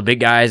and all the big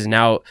guys. And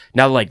now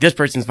like this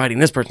person's fighting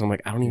this person. I'm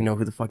like, I don't even know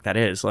who the fuck that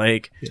is.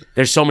 Like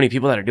there's so many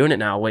people that are doing it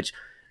now, which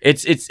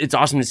it's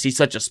awesome to see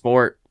such a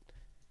sport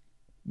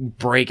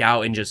break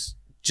out and just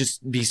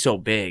be so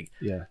big.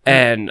 Yeah.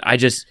 And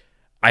I'd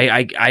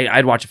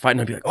watch a fight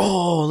and I'd be like,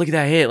 oh, look at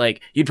that hit.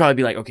 Like, you'd probably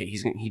be like, okay,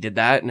 he did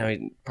that. Now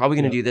he's probably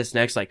going to do this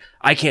next. Like,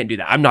 I can't do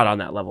that. I'm not on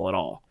that level at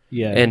all.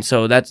 Yeah. And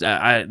so that's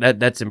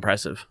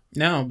impressive.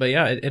 No, but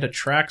yeah, it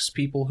attracts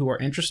people who are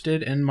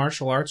interested in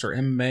martial arts or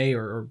MMA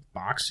or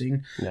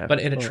boxing. Yeah. But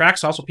it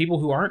attracts also people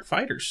who aren't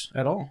fighters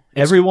at all.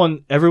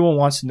 Everyone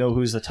wants to know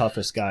who's the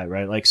toughest guy,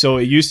 right? Like, so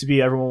it used to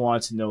be everyone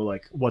wants to know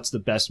like what's the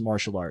best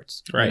martial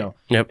arts, Right.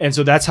 Yep. And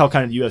so that's how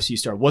kind of the UFC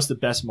started. What's the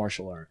best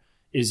martial art?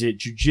 Is it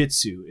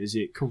jiu-jitsu? Is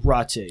it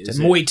karate? Is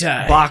it Muay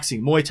Thai.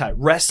 boxing, Muay Thai,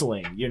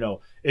 wrestling?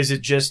 Is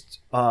it just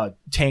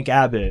Tank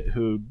Abbott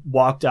who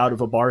walked out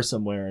of a bar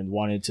somewhere and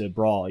wanted to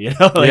brawl? Yeah,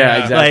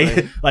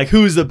 exactly. Like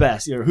who's the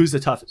best? Who's the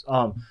toughest?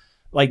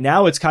 Like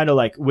now it's kind of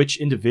like which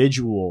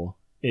individual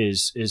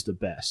is the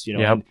best?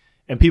 Yep.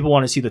 And people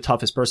want to see the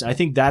toughest person. I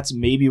think that's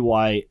maybe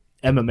why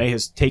MMA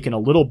has taken a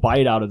little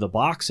bite out of the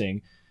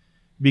boxing,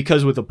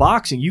 Because with the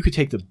boxing, you could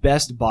take the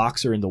best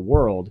boxer in the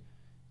world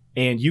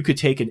and you could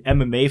take an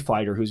MMA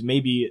fighter who's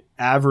maybe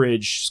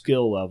average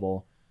skill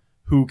level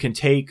who can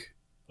take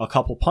a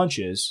couple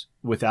punches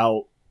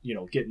without,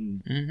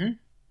 getting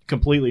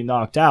completely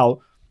knocked out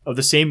of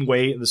the same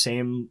weight and the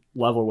same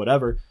level or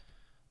whatever.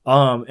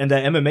 And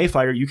that MMA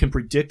fighter, you can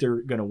predict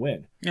they're going to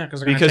win. Yeah,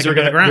 because they're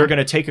going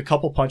to take a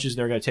couple punches and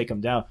they're going to take them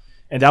down.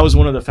 And that was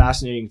one of the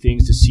fascinating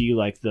things to see,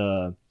 like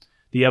the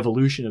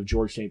evolution of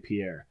George St.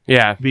 Pierre.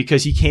 Yeah.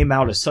 Because he came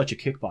out as such a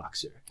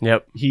kickboxer.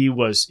 Yep. He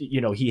was,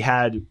 he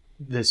had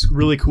this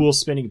really cool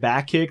spinning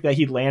back kick that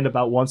he'd land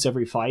about once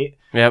every fight.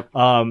 Yep.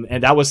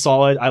 And that was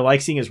solid. I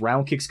like seeing his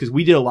round kicks because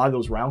we did a lot of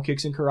those round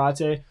kicks in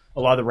karate. A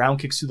lot of the round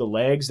kicks to the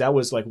legs. That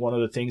was like one of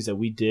the things that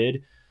we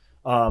did.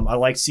 I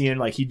like seeing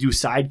like he'd do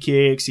side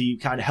kicks. He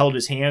kind of held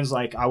his hands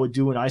like I would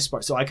do in ice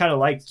bar. So I kind of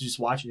liked just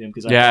watching him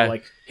because I felt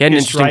like he had an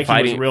his interesting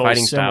striking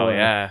fighting style. similar.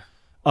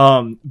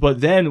 Yeah.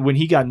 But then when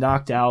he got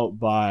knocked out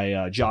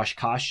by Josh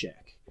Koscheck,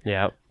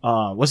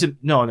 was it?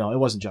 No, it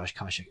wasn't Josh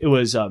Koscheck. It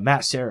was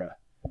Matt Serra.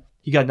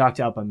 He got knocked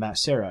out by Matt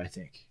Serra, I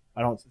think.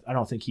 I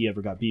don't think he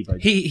ever got beat by.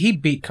 He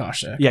beat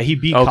Koscheck. Yeah, he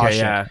beat Koscheck.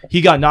 Yeah.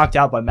 He got knocked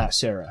out by Matt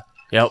Serra.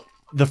 Yep.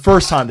 The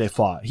first time they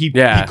fought, he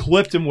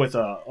clipped him with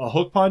a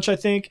hook punch, I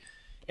think,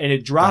 and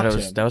it dropped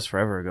him. That was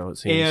forever ago, it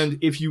seems.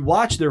 And if you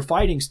watch their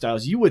fighting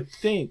styles, you would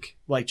think,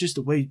 like, just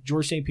the way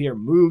George St. Pierre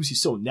moves,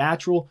 he's so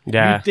natural.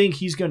 Yeah. You'd think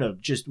he's going to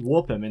just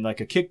whoop him in,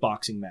 like, a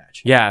kickboxing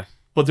match. Yeah.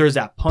 But there's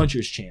that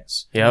puncher's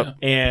chance. Yep.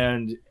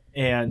 And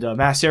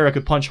Matt Serra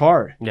could punch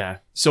hard. Yeah.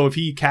 So if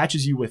he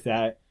catches you with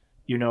that,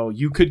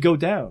 you could go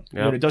down.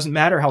 Yep. It doesn't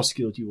matter how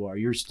skilled you are.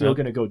 You're still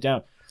going to go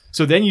down.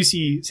 So then you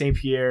see St.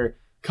 Pierre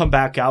come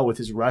back out with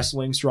his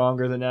wrestling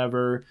stronger than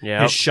ever,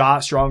 his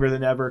shot stronger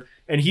than ever,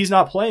 and he's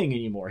not playing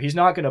anymore. He's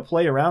not going to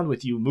play around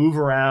with you, move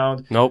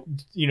around,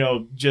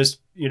 just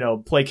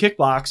play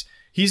kickbox.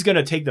 He's going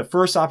to take the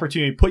first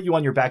opportunity, put you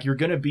on your back. You're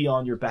going to be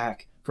on your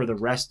back for the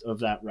rest of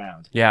that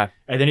round. Yeah.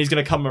 And then he's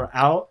going to come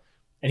out,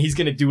 and he's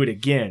going to do it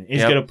again.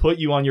 He's going to put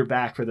you on your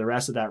back for the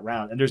rest of that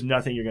round, and there's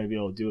nothing you're going to be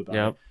able to do about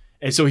it.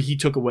 And so he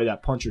took away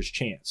that puncher's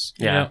chance.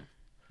 Yeah.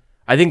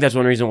 I think that's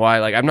one reason why,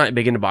 like, I'm not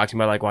big into boxing,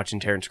 but I like watching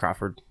Terrence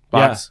Crawford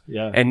box.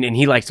 Yeah. And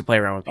he likes to play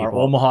around with people. Our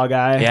Omaha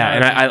guy. Yeah,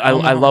 and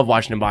I love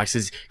watching him box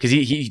because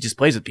he just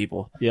plays with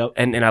people. Yep.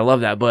 And I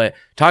love that. But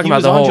talking he about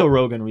was the on whole Joe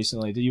Rogan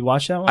recently. Did you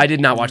watch that one? I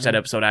did not watch that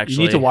episode, actually.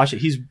 You need to watch it.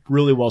 He's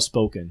really well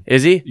spoken.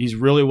 Is he? He's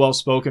really well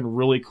spoken,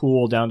 really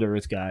cool, down to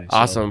earth guy. So.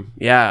 Awesome.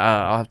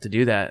 Yeah, I'll have to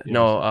do that. Yeah.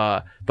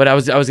 No, but I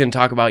was going to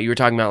talk about, you were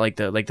talking about like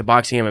the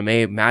boxing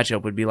MMA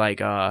matchup would be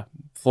like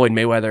Floyd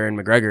Mayweather and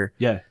McGregor.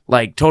 Yeah.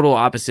 Like total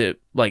opposite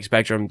like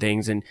spectrum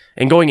things, and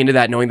going into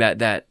that knowing that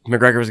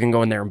McGregor was gonna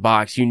go in there and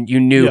box, you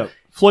knew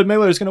Floyd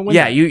Mayweather was gonna win.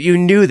 Yeah, you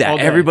knew that.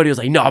 Everybody was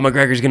like, no,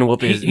 McGregor's gonna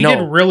whoop his. He did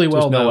really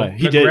well though.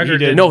 He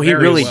did. No, he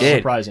really did.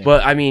 Surprising.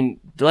 But I mean,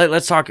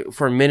 let's talk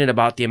for a minute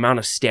about the amount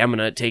of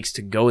stamina it takes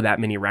to go that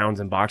many rounds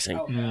in boxing,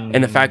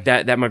 and the fact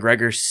that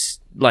McGregor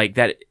like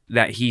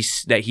that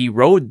he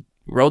rode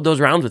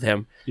those rounds with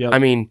him. Yep. I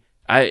mean,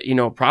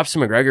 props to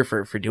McGregor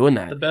for doing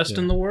that. The best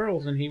in the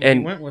world, and he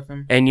went with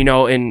him. And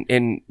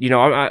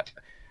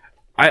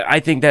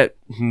I think that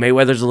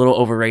Mayweather's a little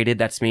overrated.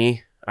 That's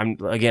me. I'm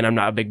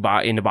not a big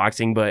into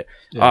boxing, but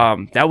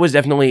that was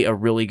definitely a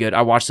really good.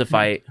 I watched the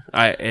fight,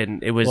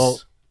 and it was.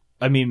 Well,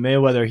 I mean,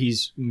 Mayweather,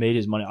 he's made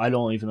his money. I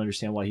don't even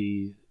understand why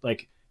he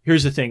like.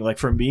 Here's the thing, like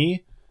for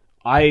me,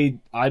 I'm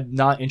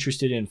not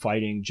interested in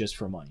fighting just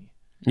for money.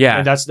 Yeah,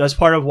 and that's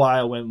part of why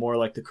I went more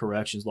like the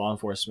corrections, law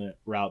enforcement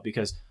route,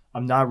 because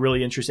I'm not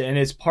really interested, and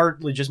it's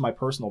partly just my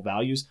personal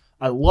values.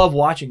 I love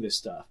watching this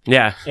stuff.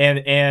 Yeah,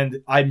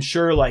 and I'm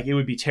sure like it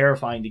would be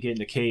terrifying to get in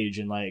the cage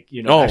and like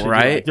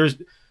right. There's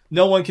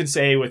no one can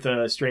say with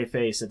a straight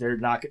face that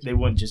they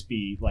wouldn't just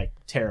be like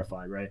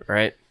terrified, right?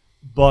 Right.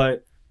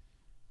 But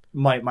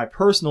my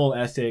personal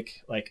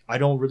ethic, like I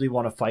don't really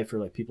want to fight for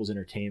like people's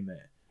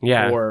entertainment,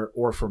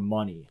 or for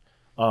money.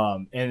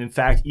 And in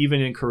fact, even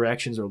in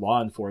corrections or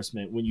law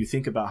enforcement, when you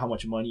think about how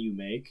much money you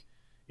make,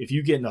 if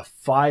you get in a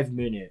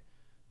 5-minute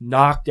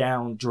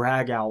knockdown,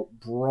 drag out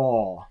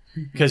brawl,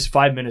 because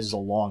 5 minutes is a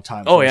long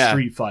time for a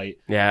street fight.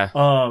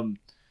 Yeah.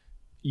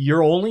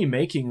 You're only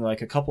making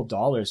like a couple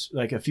dollars,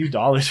 like a few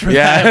dollars for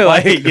that.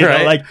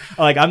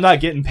 Like I'm not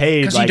getting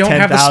paid because like you don't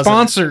 10,000. have the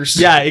sponsors.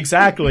 Yeah,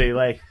 exactly.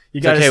 Like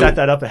you got to set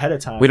that up ahead of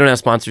time. We don't have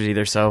sponsors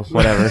either, so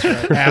whatever.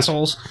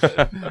 Assholes.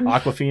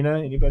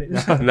 Aquafina, anybody?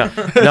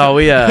 No,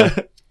 we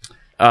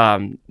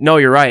no,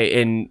 you're right,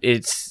 and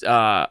it's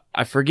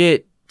I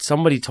forget.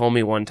 Somebody told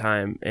me one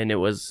time, and it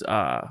was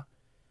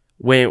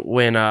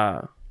when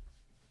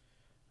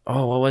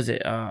what was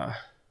it?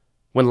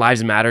 When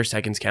lives matter,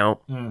 seconds count,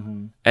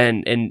 and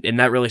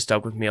that really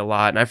stuck with me a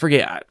lot. And I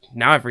forget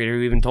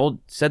who even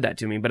said that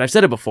to me, but I've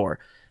said it before.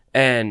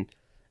 And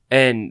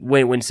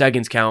when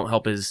seconds count,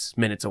 help is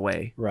minutes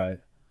away, right?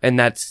 And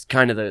that's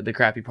kind of the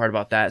crappy part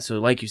about that. So,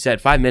 like you said,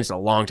 5 minutes is a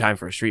long time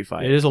for a street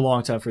fight. It is a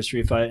long time for a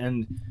street fight,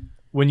 and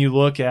when you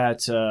look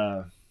at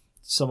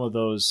some of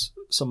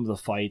the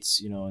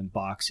fights, in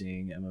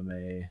boxing,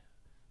 MMA,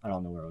 I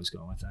don't know where I was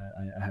going with that.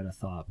 I had a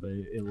thought, but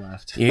it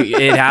left.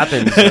 It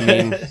happens. I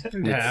mean,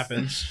 It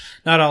happens.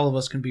 Not all of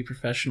us can be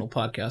professional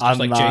podcasters I'm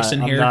like not-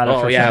 Jason I'm here. not a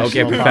oh yeah,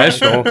 okay,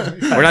 professional.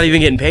 professional. We're not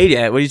even getting paid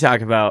yet. What are you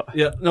talking about?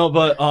 Yeah, no,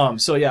 but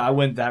so yeah, I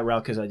went that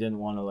route because I didn't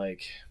want to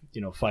like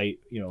fight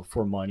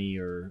for money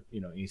or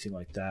anything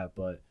like that.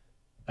 But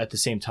at the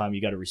same time,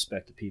 you got to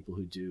respect the people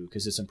who do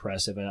because it's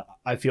impressive. And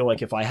I feel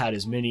like if I had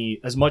as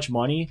much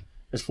money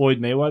as Floyd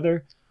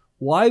Mayweather,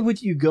 why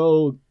would you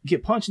go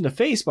get punched in the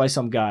face by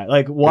some guy?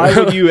 Like, why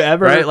would you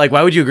ever? Right? Like,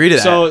 why would you agree to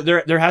that? So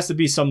there has to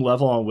be some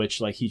level on which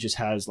like he just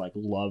has like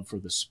love for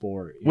the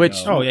sport,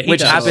 which Oh, yeah, he which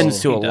does. happens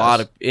to He a does. lot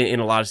of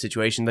in a lot of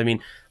situations. I mean,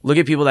 look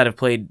at people that have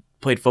played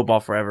football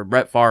forever.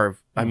 Brett Favre.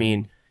 I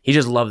mean, he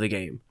just loved the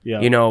game.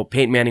 Yeah.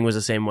 Peyton Manning was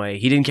the same way.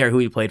 He didn't care who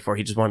he played for.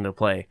 He just wanted to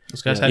play.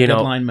 Those guys Yeah. had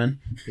good linemen.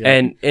 Yeah.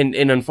 And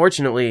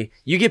unfortunately,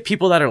 you get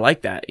people that are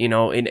like that. In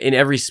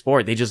every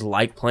sport, they just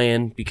like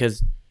playing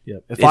because Yeah.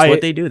 it's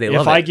what they do. They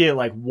love If I it. get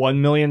like $1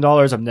 million,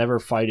 I'm never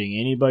fighting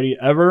anybody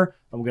ever.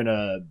 I'm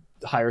gonna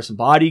hire some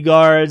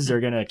bodyguards.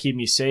 They're gonna keep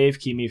me safe,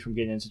 keep me from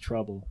getting into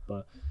trouble.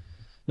 But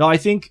no, I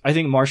think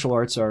martial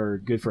arts are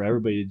good for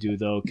everybody to do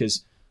though,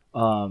 because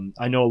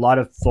I know a lot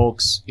of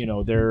folks.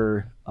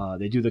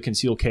 They do the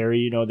concealed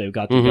carry. They've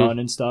got the Mhm. gun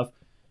and stuff,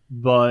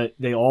 but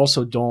they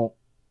also don't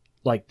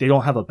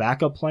have a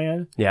backup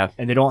plan, Yeah.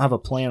 and they don't have a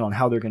plan on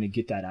how they're gonna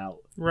get that out.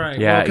 Right.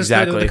 Yeah,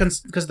 exactly.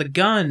 Because the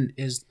gun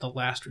is the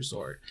last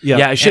resort.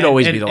 Yeah, it should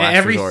always And be the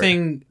last resort.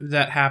 everything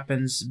that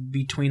happens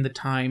between the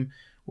time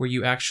where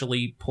you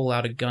actually pull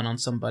out a gun on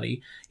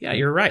somebody. Yeah,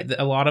 you're right.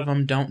 A lot of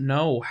them don't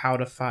know how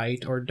to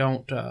fight or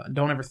don't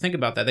ever think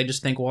about that. They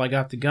just think, well, I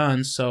got the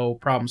gun, so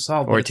problem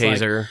solved. Or But it's like,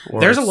 taser.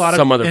 Or there's a lot of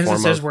some other form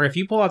instances of. where if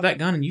you pull out that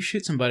gun and you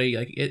shoot somebody,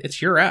 like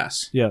it's your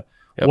ass. Yeah.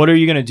 Yep. What are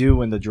you gonna do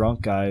when the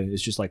drunk guy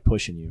is just like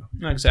pushing you?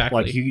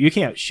 Exactly. Like you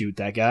can't shoot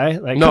that guy.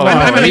 Like No, come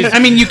on. I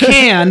mean, you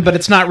can, but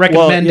it's not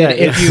recommended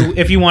yeah,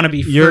 if you want to be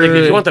You're- free.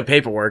 If you want the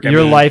paperwork,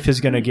 your life is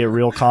gonna get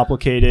real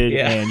complicated,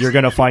 Yeah. and you're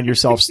gonna find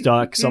yourself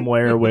stuck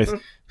somewhere with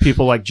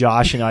people like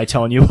Josh and I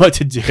telling you what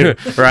to do.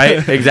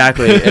 right?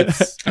 Exactly.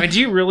 It's, I mean, do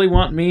you really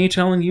want me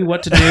telling you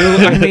what to do?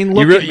 I mean,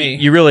 look at me.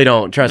 You really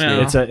don't. Trust No.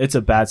 me. It's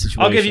a bad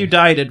situation. I'll give you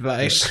diet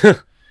advice.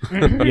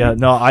 Yeah,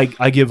 no,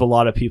 I give a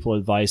lot of people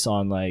advice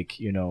on like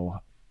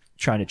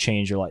trying to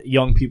change your like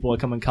young people I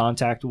come in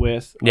contact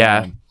with.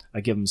 Yeah.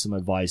 I give them some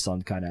advice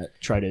on kind of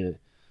try to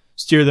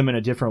steer them in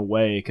a different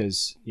way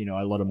because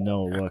I let them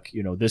know, look,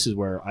 this is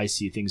where I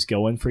see things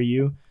going for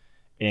you,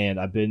 and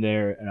I've been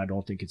there, and I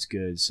don't think it's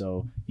good.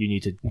 So you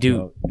need to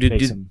do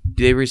make some.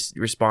 they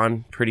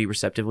respond pretty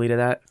receptively to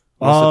that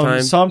most of the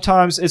time?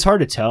 Sometimes it's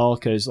hard to tell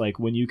because like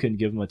when you can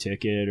give them a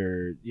ticket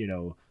or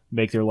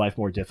make their life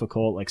more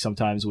difficult, like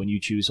sometimes when you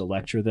choose to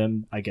lecture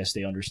them, I guess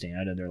they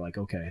understand and they're like,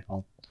 okay,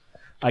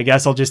 I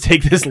guess I'll just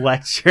take this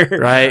lecture.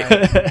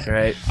 Right.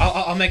 Right.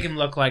 I'll make him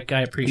look like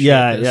I appreciate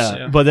Yeah, this.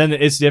 yeah. But then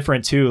it's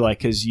different too, like,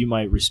 because you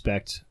might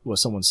respect what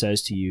someone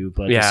says to you,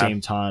 but at the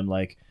same time,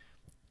 like,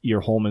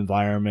 your home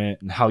environment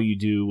and how you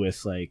do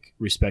with, like,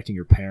 respecting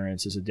your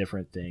parents is a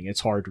different thing.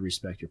 It's hard to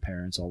respect your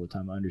parents all the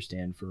time. I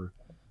understand for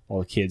all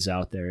the kids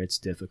out there, it's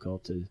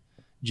difficult to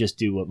just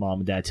do what mom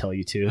and dad tell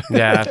you to.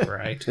 Yeah.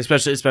 Right.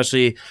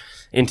 Especially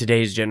in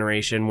today's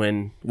generation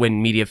when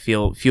media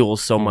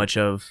fuels so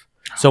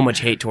much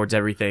hate towards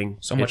everything.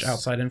 So much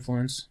outside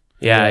influence.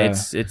 Yeah, Yeah.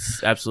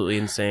 it's absolutely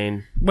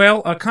insane.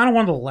 Well, kind of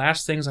one of the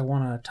last things I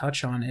want to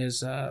touch on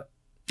is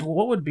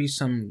what would be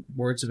some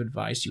words of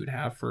advice you would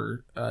have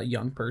for a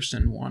young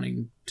person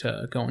wanting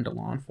to go into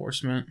law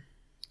enforcement?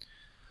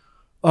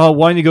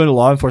 Wanting to go into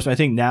law enforcement, I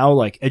think now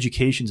like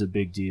education's a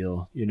big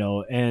deal,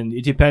 and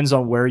it depends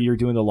on where you're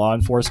doing the law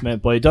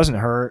enforcement, but it doesn't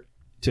hurt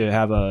to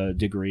have a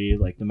degree,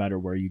 like no matter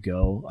where you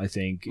go. I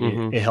think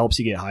it helps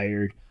you get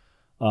hired.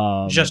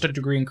 Just a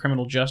degree in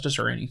criminal justice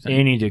or anything?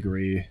 Any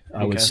degree,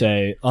 I would Okay.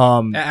 say.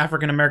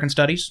 African American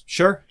studies?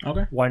 Sure.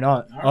 Okay. Why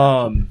not?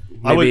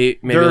 Maybe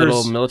a there's-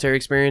 little military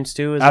experience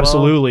too as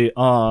Absolutely.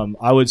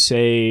 I would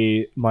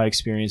say my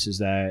experience is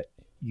that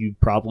you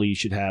probably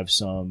should have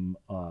some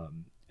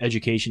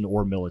education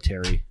or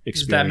military experience.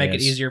 Does that make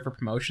it easier for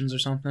promotions or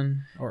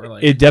something? Or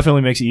like It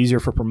definitely makes it easier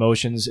for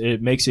promotions.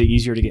 It makes it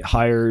easier to get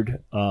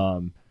hired.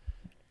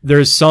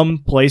 There's some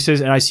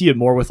places, and I see it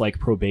more with like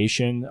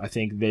probation. I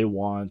think they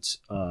want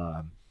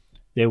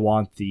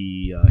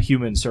the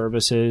human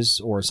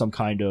services or some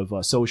kind of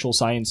social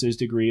sciences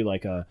degree,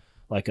 like a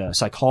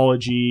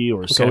psychology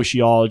or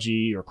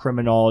sociology or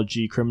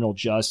criminology, criminal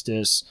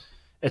justice,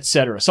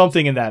 etc.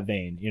 Something in that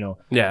vein,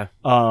 Yeah.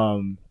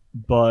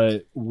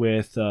 But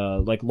with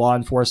like law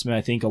enforcement,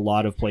 I think a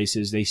lot of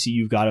places they see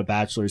you've got a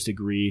bachelor's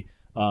degree.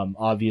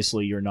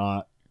 Obviously, you're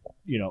not,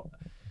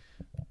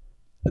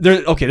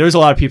 there's a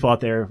lot of people out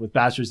there with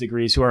bachelor's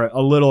degrees who are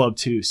a little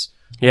obtuse.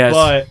 Yes.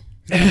 But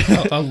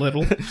a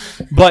little.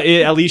 but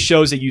it at least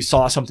shows that you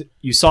saw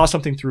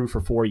something through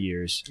for 4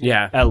 years.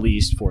 Yeah. At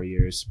least 4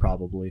 years,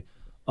 probably.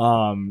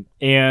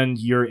 And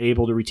you're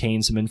able to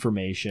retain some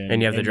information,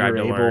 And you have the drive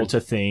you're to able learn.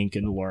 to think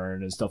and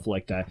learn and stuff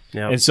like that.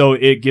 Yep. And so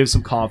it gives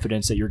some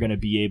confidence that you're going to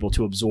be able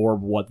to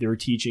absorb what they're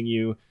teaching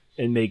you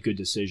and make good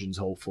decisions,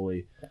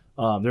 hopefully.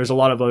 There's a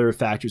lot of other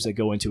factors that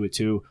go into it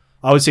too.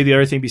 I would say the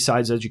other thing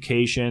besides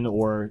education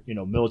or,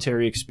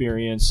 military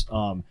experience,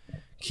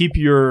 keep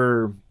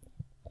your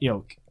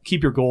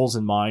goals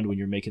in mind when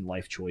you're making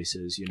life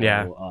choices.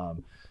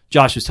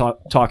 Josh was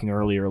talking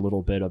earlier a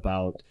little bit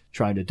about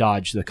trying to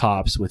dodge the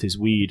cops with his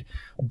weed,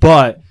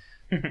 but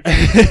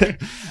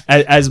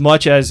as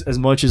much as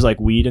like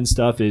weed and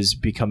stuff is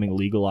becoming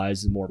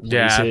legalized in more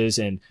places,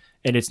 and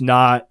it's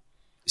not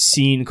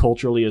seen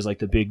culturally as like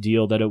the big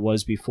deal that it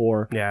was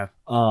before.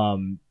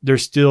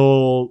 There's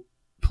still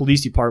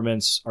police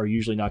departments are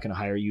usually not going to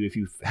hire you if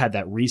you've had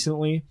that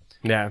recently.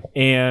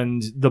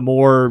 And the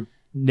more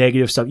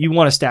negative stuff, you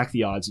want to stack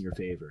the odds in your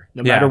favor.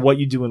 No matter what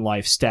you do in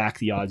life, stack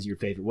the odds in your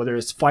favor. Whether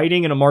it's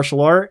fighting in a martial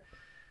art,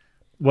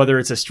 whether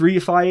it's a street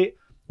fight,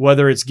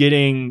 whether it's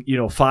getting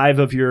 5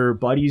 of your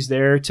buddies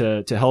there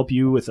to help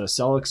you with a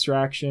cell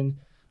extraction,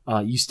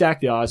 you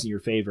stack the odds in your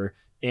favor.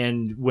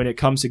 And when it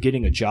comes to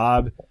getting a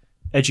job,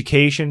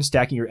 education,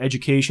 stacking your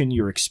education,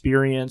 your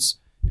experience,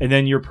 and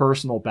then your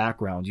personal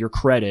background, your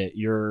credit,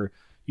 your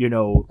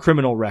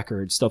criminal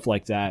record, stuff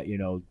like that.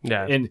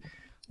 And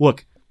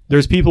look,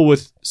 there's people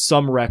with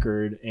some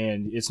record,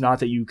 and it's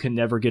not that you can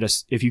never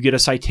if you get a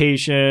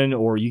citation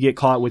or you get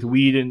caught with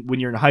weed when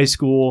you're in high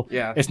school,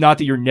 it's not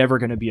that you're never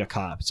going to be a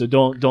cop. So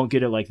don't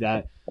get it like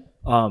that.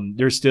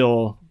 There's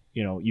still,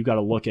 you got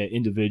to look at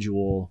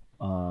individual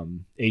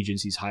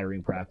agencies'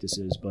 hiring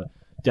practices, but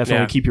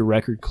definitely keep your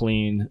record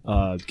clean,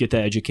 get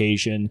that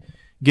education,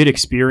 get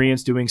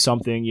experience doing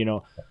something.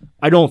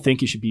 I don't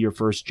think it should be your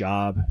first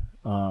job.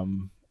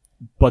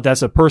 But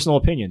that's a personal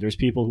opinion. There's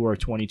people who are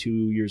 22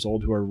 years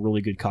old who are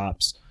really good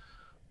cops.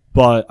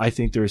 But I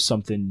think there's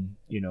something,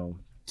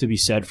 to be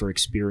said for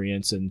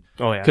experience. And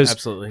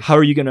absolutely. How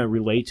are you going to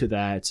relate to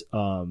that?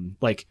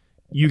 Like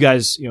you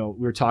guys, we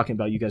were talking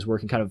about you guys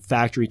working kind of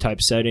factory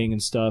type setting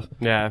and stuff.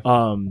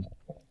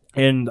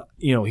 And,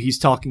 he's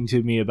talking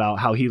to me about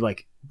how he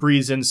like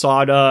breathes in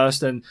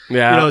sawdust and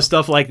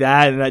stuff like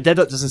that, and that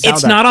doesn't sound.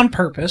 It's not on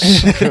purpose.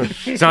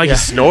 It's not like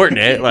he's snorting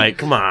it. Like,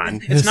 come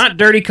on, it's not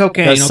dirty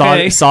cocaine.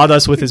 Okay,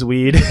 sawdust with his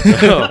weed.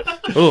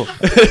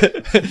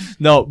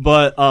 No,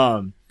 but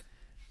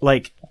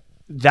like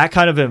that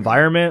kind of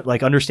environment,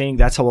 like understanding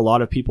that's how a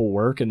lot of people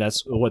work and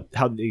that's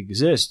how they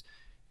exist.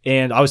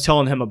 And I was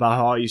telling him about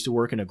how I used to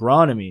work in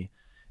agronomy,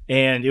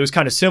 and it was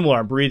kind of similar.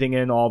 I'm breathing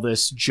in all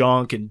this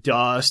junk and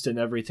dust and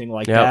everything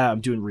like that. I'm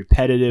doing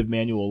repetitive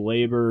manual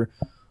labor.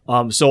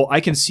 So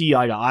I can see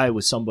eye to eye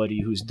with somebody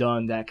who's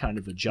done that kind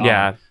of a job.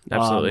 Yeah,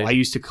 absolutely. I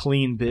used to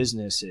clean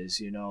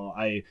businesses,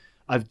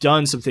 I've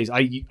done some things.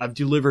 I've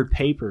delivered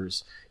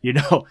papers,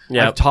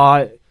 I've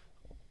taught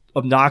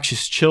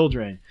obnoxious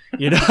children,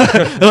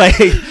 like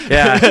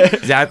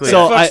exactly.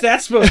 So what's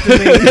that supposed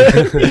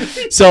to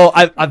mean? So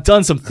I've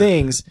done some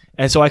things,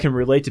 and so I can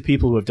relate to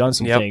people who have done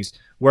some things.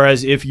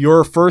 Whereas if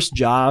your first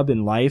job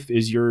in life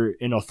is you're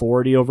in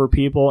authority over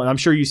people, and I'm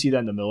sure you see that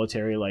in the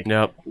military, like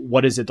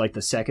what is it, like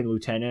the second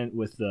lieutenant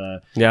with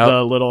the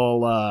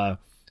little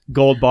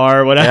gold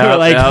bar,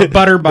 whatever,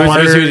 butter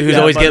bar, who's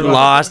always getting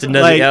lost and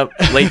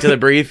doesn't late to the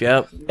brief.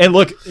 And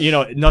look,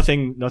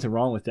 nothing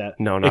wrong with that.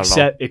 No, not at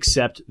all.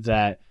 Except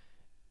that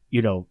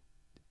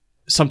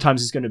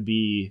sometimes it's going to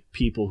be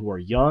people who are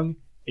young,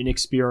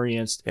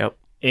 inexperienced,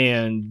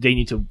 and they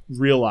need to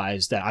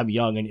realize that I'm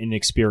young and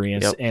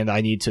inexperienced, and I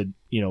need to,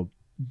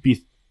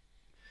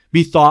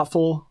 be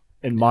thoughtful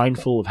and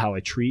mindful of how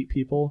I treat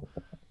people,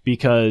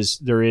 because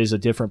there is a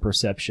different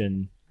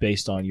perception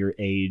based on your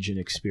age and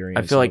experience.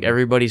 I feel like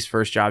everybody's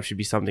first job should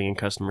be something in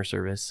customer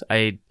service.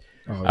 I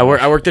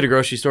worked at a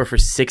grocery store for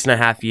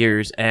 6.5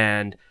 years,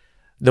 and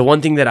the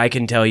one thing that I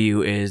can tell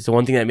you is the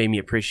one thing that made me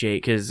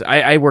appreciate, because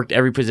I worked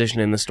every position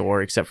in the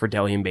store except for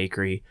deli and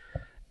bakery.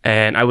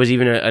 And I was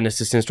even an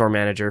assistant store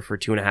manager for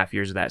 2.5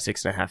 years of that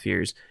 6.5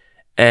 years.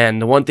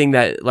 And the one thing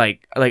that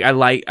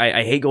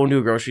I hate going to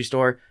a grocery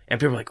store and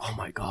people are like, oh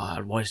my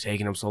God, what's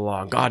taking them so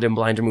long? God, them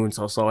blinds are moving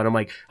so slow. And I'm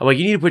like,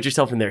 you need to put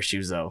yourself in their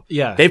shoes though.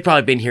 Yeah. They've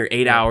probably been here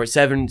 8 hours,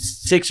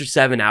 6 or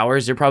 7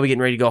 hours. They're probably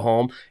getting ready to go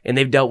home, and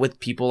they've dealt with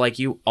people like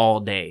you all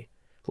day.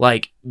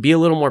 Like, be a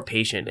little more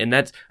patient. And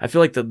I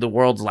feel like the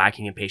world's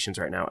lacking in patience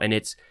right now. And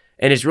it's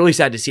really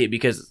sad to see it,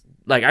 because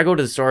like I go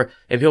to the store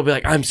and people be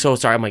like, I'm so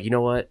sorry. I'm like, you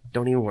know what?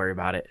 Don't even worry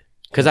about it.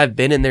 Because I've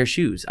been in their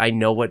shoes. I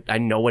know what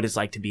it's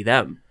like to be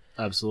them.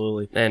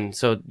 Absolutely. And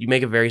so you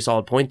make a very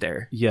solid point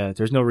there. Yeah,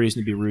 there's no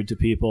reason to be rude to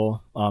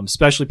people,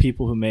 especially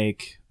people who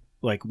make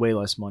like way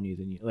less money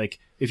than you. Like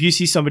if you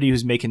see somebody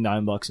who's making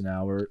 $9 an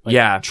hour,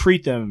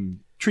 treat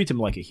them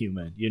like a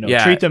human.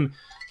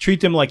 Treat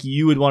them like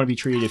you would want to be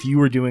treated if you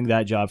were doing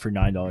that job for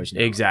 $9 an hour.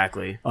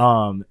 Exactly.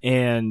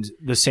 And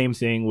the same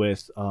thing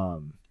with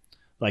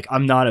like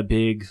I'm not a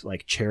big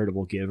like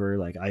charitable giver.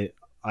 Like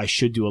I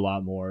should do a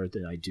lot more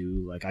than I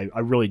do. Like I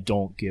really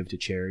don't give to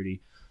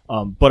charity.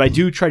 But I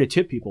do try to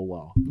tip people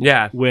well.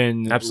 Yeah.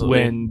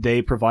 When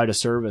they provide a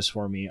service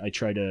for me, I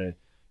try to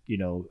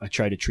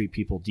treat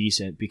people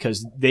decent,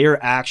 because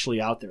they're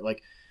actually out there.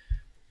 Like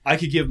I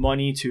could give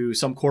money to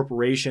some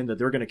corporation that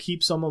they're going to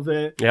keep some of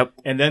it. Yep.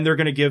 And then they're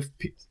going to give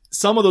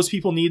some of those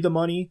people need the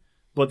money,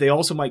 but they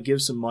also might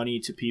give some money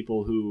to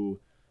people who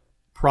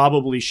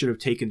probably should have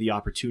taken the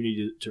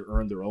opportunity to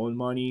earn their own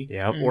money.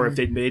 Yep. Or if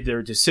they'd made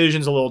their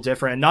decisions a little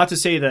different. And not to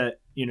say that,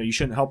 you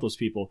shouldn't help those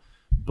people,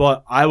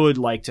 but I would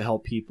like to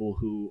help people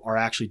who are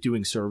actually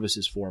doing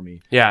services for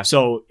me. Yeah.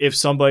 So if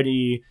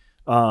somebody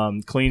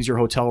cleans your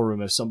hotel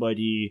room, if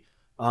somebody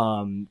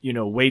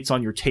waits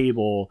on your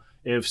table,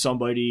 if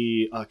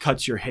somebody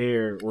cuts your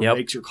hair or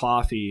makes your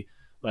coffee,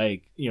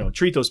 like,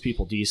 treat those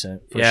people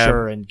decent for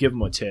sure and give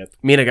them a tip.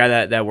 Me and a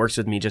guy that works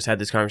with me just had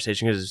this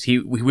conversation because he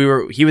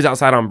was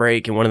outside on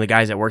break, and one of the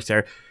guys that works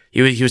there,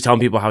 he was telling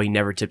people how he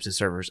never tips his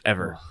servers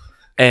ever.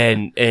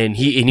 And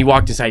he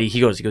walked inside, he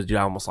goes, dude,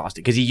 I almost lost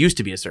it, because he used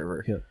to be a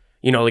server. Yeah.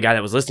 The guy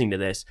that was listening to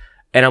this.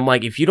 And I'm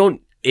like, if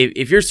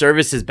your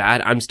service is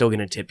bad, I'm still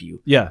gonna tip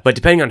you. Yeah. But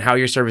depending on how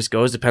your service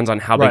goes, depends on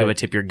how big of a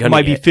tip you're gonna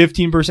get. It might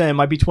be 15%, it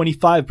might be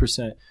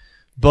 25%.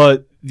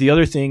 But the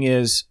other thing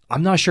is,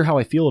 I'm not sure how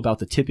I feel about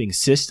the tipping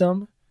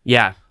system.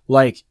 Yeah.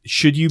 Like,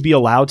 should you be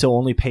allowed to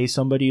only pay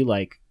somebody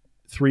like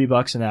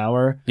 $3 an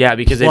hour? Yeah,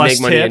 because they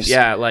make money.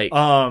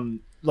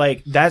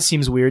 Like that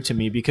seems weird to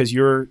me, because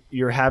you're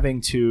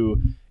having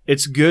to.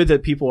 It's good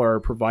that people are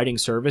providing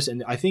service,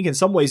 and I think in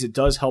some ways it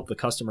does help the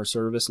customer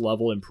service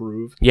level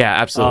improve. Yeah,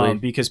 absolutely.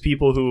 Because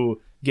people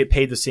who get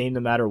paid the same no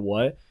matter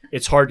what,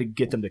 it's hard to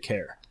get them to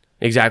care.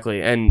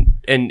 Exactly, and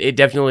it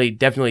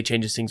definitely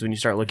changes things when you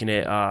start looking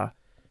at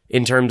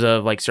in terms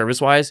of like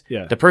service wise.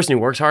 Yeah. The person who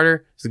works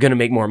harder is going to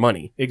make more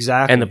money.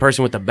 Exactly. And the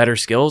person with the better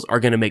skills are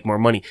going to make more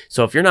money.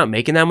 So if you're not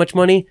making that much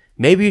money,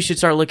 maybe you should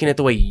start looking at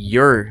the way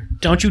you're.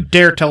 Don't you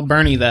dare tell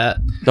Bernie that.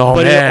 Oh,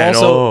 but man.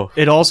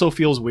 It also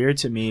feels weird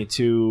to me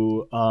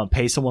to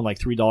pay someone like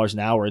 $3 an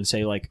hour and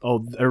say like, oh,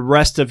 the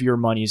rest of your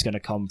money is going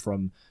to come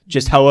from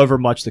just however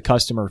much the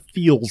customer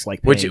feels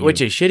like paying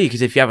which is shitty,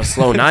 because if you have a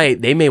slow night,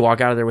 they may walk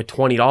out of there with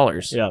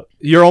 $20. Yeah,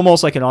 you're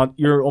almost like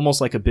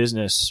a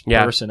business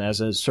person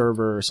as a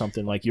server or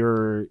something. Like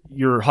you're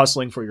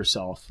hustling for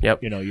yourself.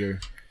 Yep.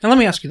 Now let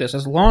me ask you this: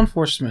 as a law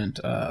enforcement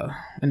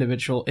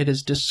individual, it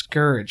is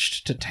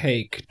discouraged to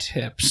take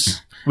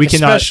tips,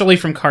 especially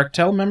from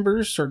cartel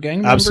members or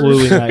gang members.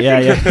 Absolutely not.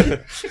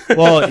 Yeah.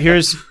 Well,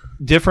 here's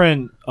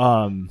different.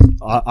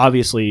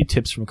 Obviously,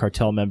 tips from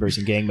cartel members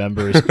and gang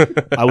members.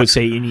 I would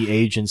say any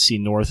agency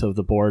north of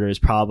the border is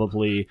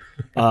probably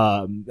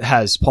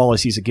has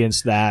policies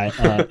against that.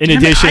 In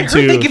addition I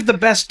heard they give the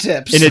best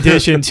tips. In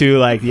addition to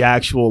like the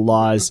actual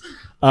laws,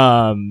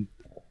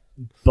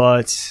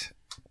 but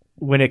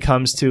when it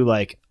comes to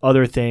like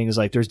other things,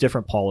 like there's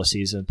different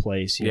policies in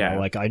place. You know,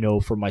 like I know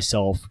for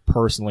myself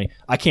personally,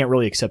 I can't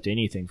really accept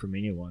anything from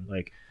anyone.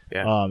 Like,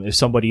 if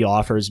somebody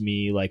offers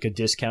me like a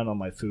discount on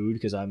my food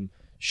because I'm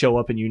show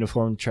up in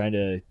uniform trying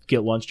to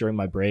get lunch during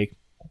my break,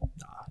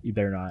 you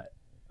better not.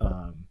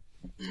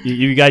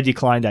 You got to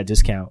decline that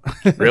discount.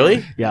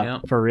 Really? Yeah,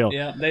 for real.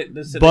 Yeah,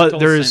 but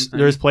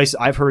there's places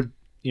I've heard,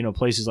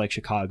 places like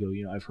Chicago,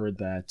 I've heard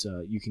that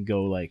you can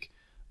go like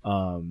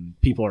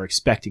people are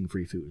expecting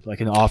free food.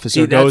 Like an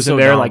officer goes in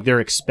there, like they're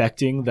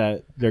expecting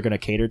that they're going to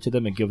cater to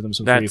them and give them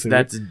some free food.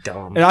 That's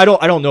dumb. And I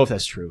don't know if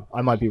that's true.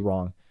 I might be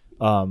wrong.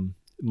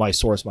 My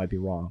source might be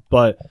wrong,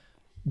 but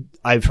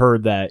I've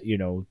heard that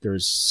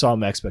there's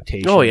some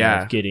expectation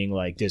of getting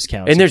like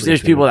discounts. And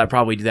there's people that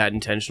probably do that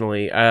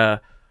intentionally.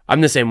 I'm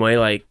the same way.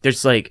 Like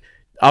there's like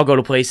I'll go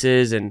to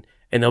places and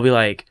they'll be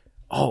like,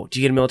 "Oh, do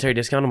you get a military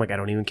discount?" I'm like, "I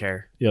don't even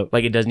care." Yep.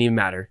 Like it doesn't even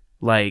matter.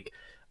 Like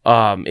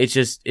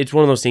it's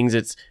one of those things.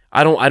 It's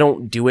I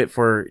don't do it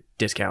for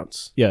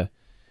discounts. Yeah.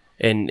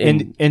 And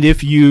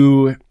if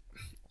you,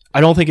 I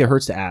don't think it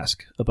hurts to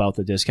ask about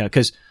the discount,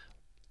 because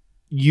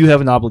you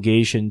have an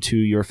obligation to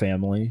your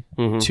family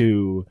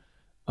to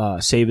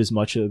save as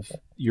much of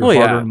your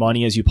hard-earned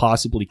money as you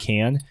possibly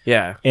can.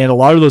 Yeah. And a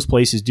lot of those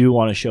places do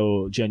want to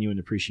show genuine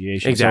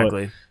appreciation.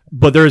 Exactly.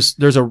 But there's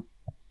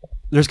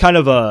kind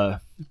of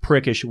a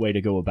prickish way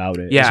to go about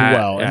it as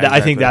well. And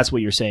I think that's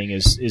what you're saying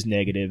is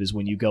negative, is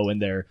when you go in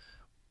there,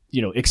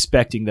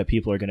 expecting that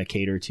people are going to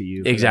cater to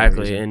you.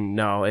 Exactly. And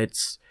no,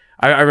 it's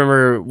I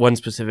remember one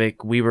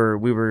specific, we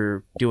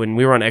were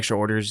on extra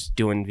orders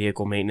doing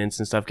vehicle maintenance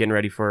and stuff, getting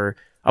ready for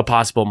a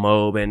possible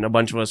mob, and a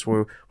bunch of us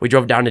we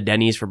drove down to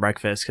Denny's for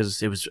breakfast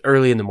because it was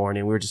early in the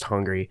morning. We were just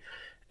hungry,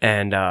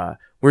 and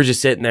we were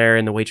just sitting there,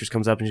 and the waitress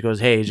comes up and she goes,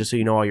 "Hey, just so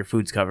you know, all your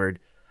food's covered."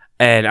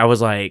 And I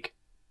was like,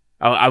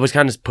 I was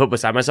kind of put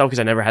beside myself because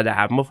I never had that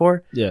happen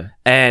before. Yeah.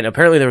 And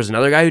apparently there was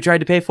another guy who tried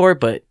to pay for it,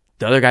 but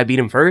the other guy beat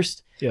him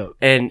first. Yeah.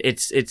 And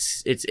it's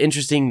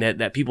interesting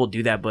that people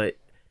do that, but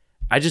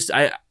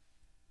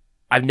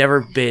I've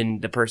never been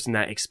the person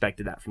that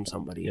expected that from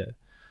somebody. Yeah.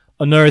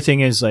 Another thing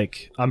is,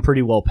 like, I'm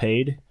pretty well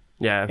paid.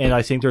 Yeah. And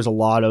I think there's a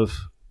lot of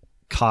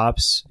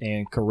cops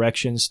and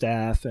correction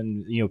staff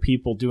and,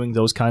 people doing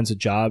those kinds of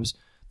jobs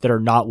that are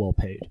not well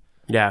paid.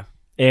 Yeah.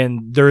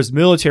 And there's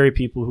military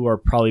people who are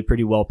probably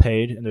pretty well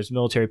paid, and there's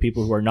military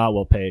people who are not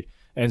well paid.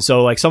 And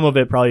so, like, some of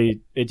it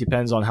probably, it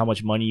depends on how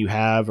much money you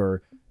have,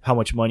 or, how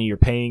much money you're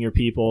paying your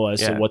people as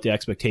to Yeah. what the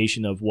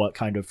expectation of what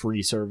kind of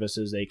free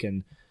services they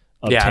can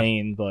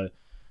obtain. But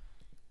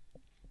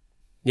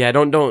Yeah,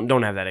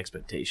 don't have that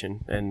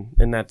expectation,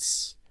 and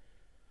that's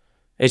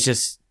it's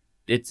just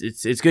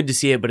it's good to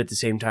see it, but at the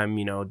same time,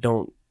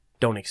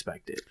 don't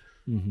expect it.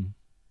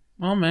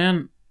 Well,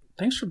 man,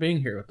 thanks for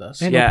being here with us.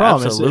 Hey, Yeah, no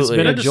problem. It's absolutely.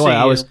 been a Good to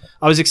joy. see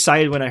I was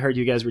excited when I heard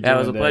you guys were doing That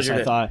was a this. pleasure.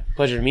 I thought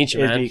Pleasure to meet you,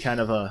 it'd man. be kind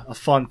of a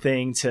fun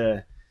thing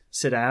to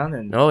sit down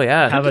and Oh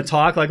yeah. have a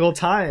talk like old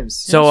times.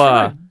 So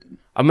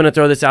I'm gonna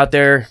throw this out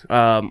there,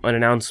 an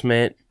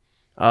announcement,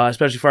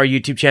 especially for our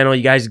YouTube channel.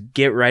 You guys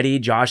get ready.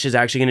 Josh is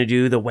actually gonna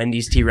do the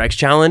Wendy's T-Rex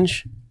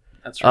challenge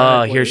That's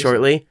right. here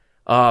shortly.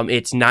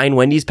 It's 9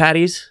 Wendy's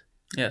patties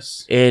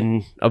Yes.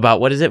 in about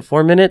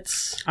 4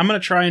 minutes. I'm going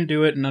to try and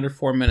do it in under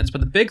 4 minutes.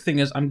 But the big thing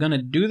is I'm going to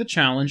do the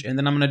challenge, and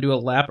then I'm going to do a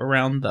lap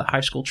around the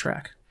high school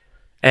track.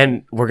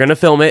 And we're gonna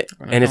film it,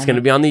 gonna and it's film gonna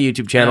it. be on the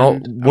YouTube channel.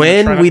 And I'm gonna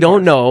When try we to-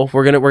 don't know,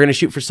 we're gonna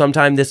shoot for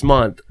sometime this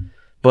month,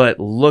 but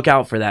look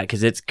out for that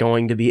because it's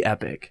going to be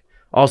epic.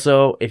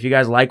 Also, if you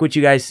guys like what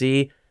you guys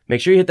see, make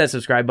sure you hit that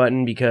subscribe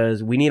button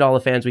because we need all the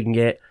fans we can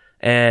get.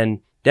 And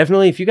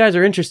definitely, if you guys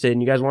are interested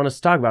and you guys want us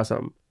to talk about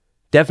something,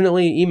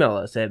 definitely email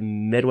us at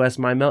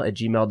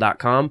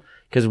midwestmindmelt@gmail.com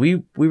because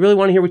we really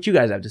want to hear what you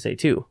guys have to say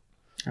too.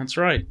 That's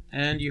right.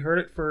 And you heard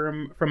it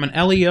from an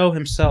LEO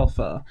himself.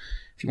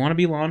 If you want to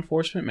be law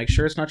enforcement, make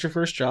sure it's not your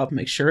first job.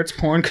 Make sure it's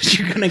porn because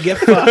you're going to get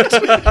fucked.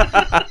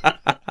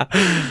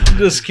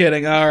 Just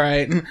kidding. All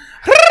right.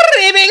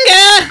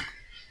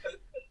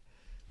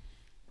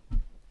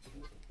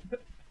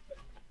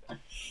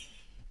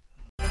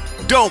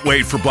 Don't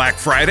wait for Black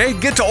Friday.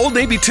 Get to Old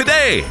Navy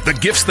today. The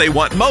gifts they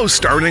want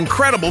most are an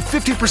incredible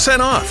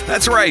 50% off.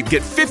 That's right.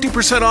 Get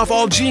 50% off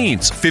all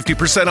jeans,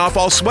 50% off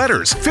all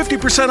sweaters,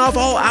 50% off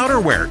all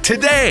outerwear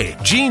today.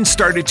 Jeans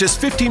start at just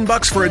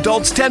 $15 for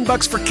adults,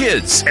 $10 for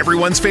kids.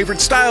 Everyone's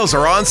favorite styles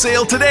are on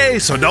sale today,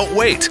 so don't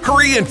wait.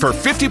 Hurry in for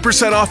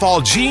 50% off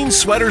all jeans,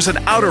 sweaters, and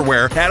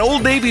outerwear at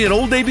Old Navy and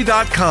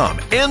OldNavy.com.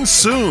 Ends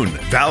soon.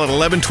 Valid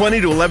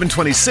 11/20 to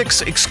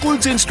 11/26.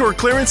 Excludes in-store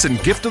clearance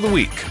and gift of the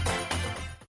week.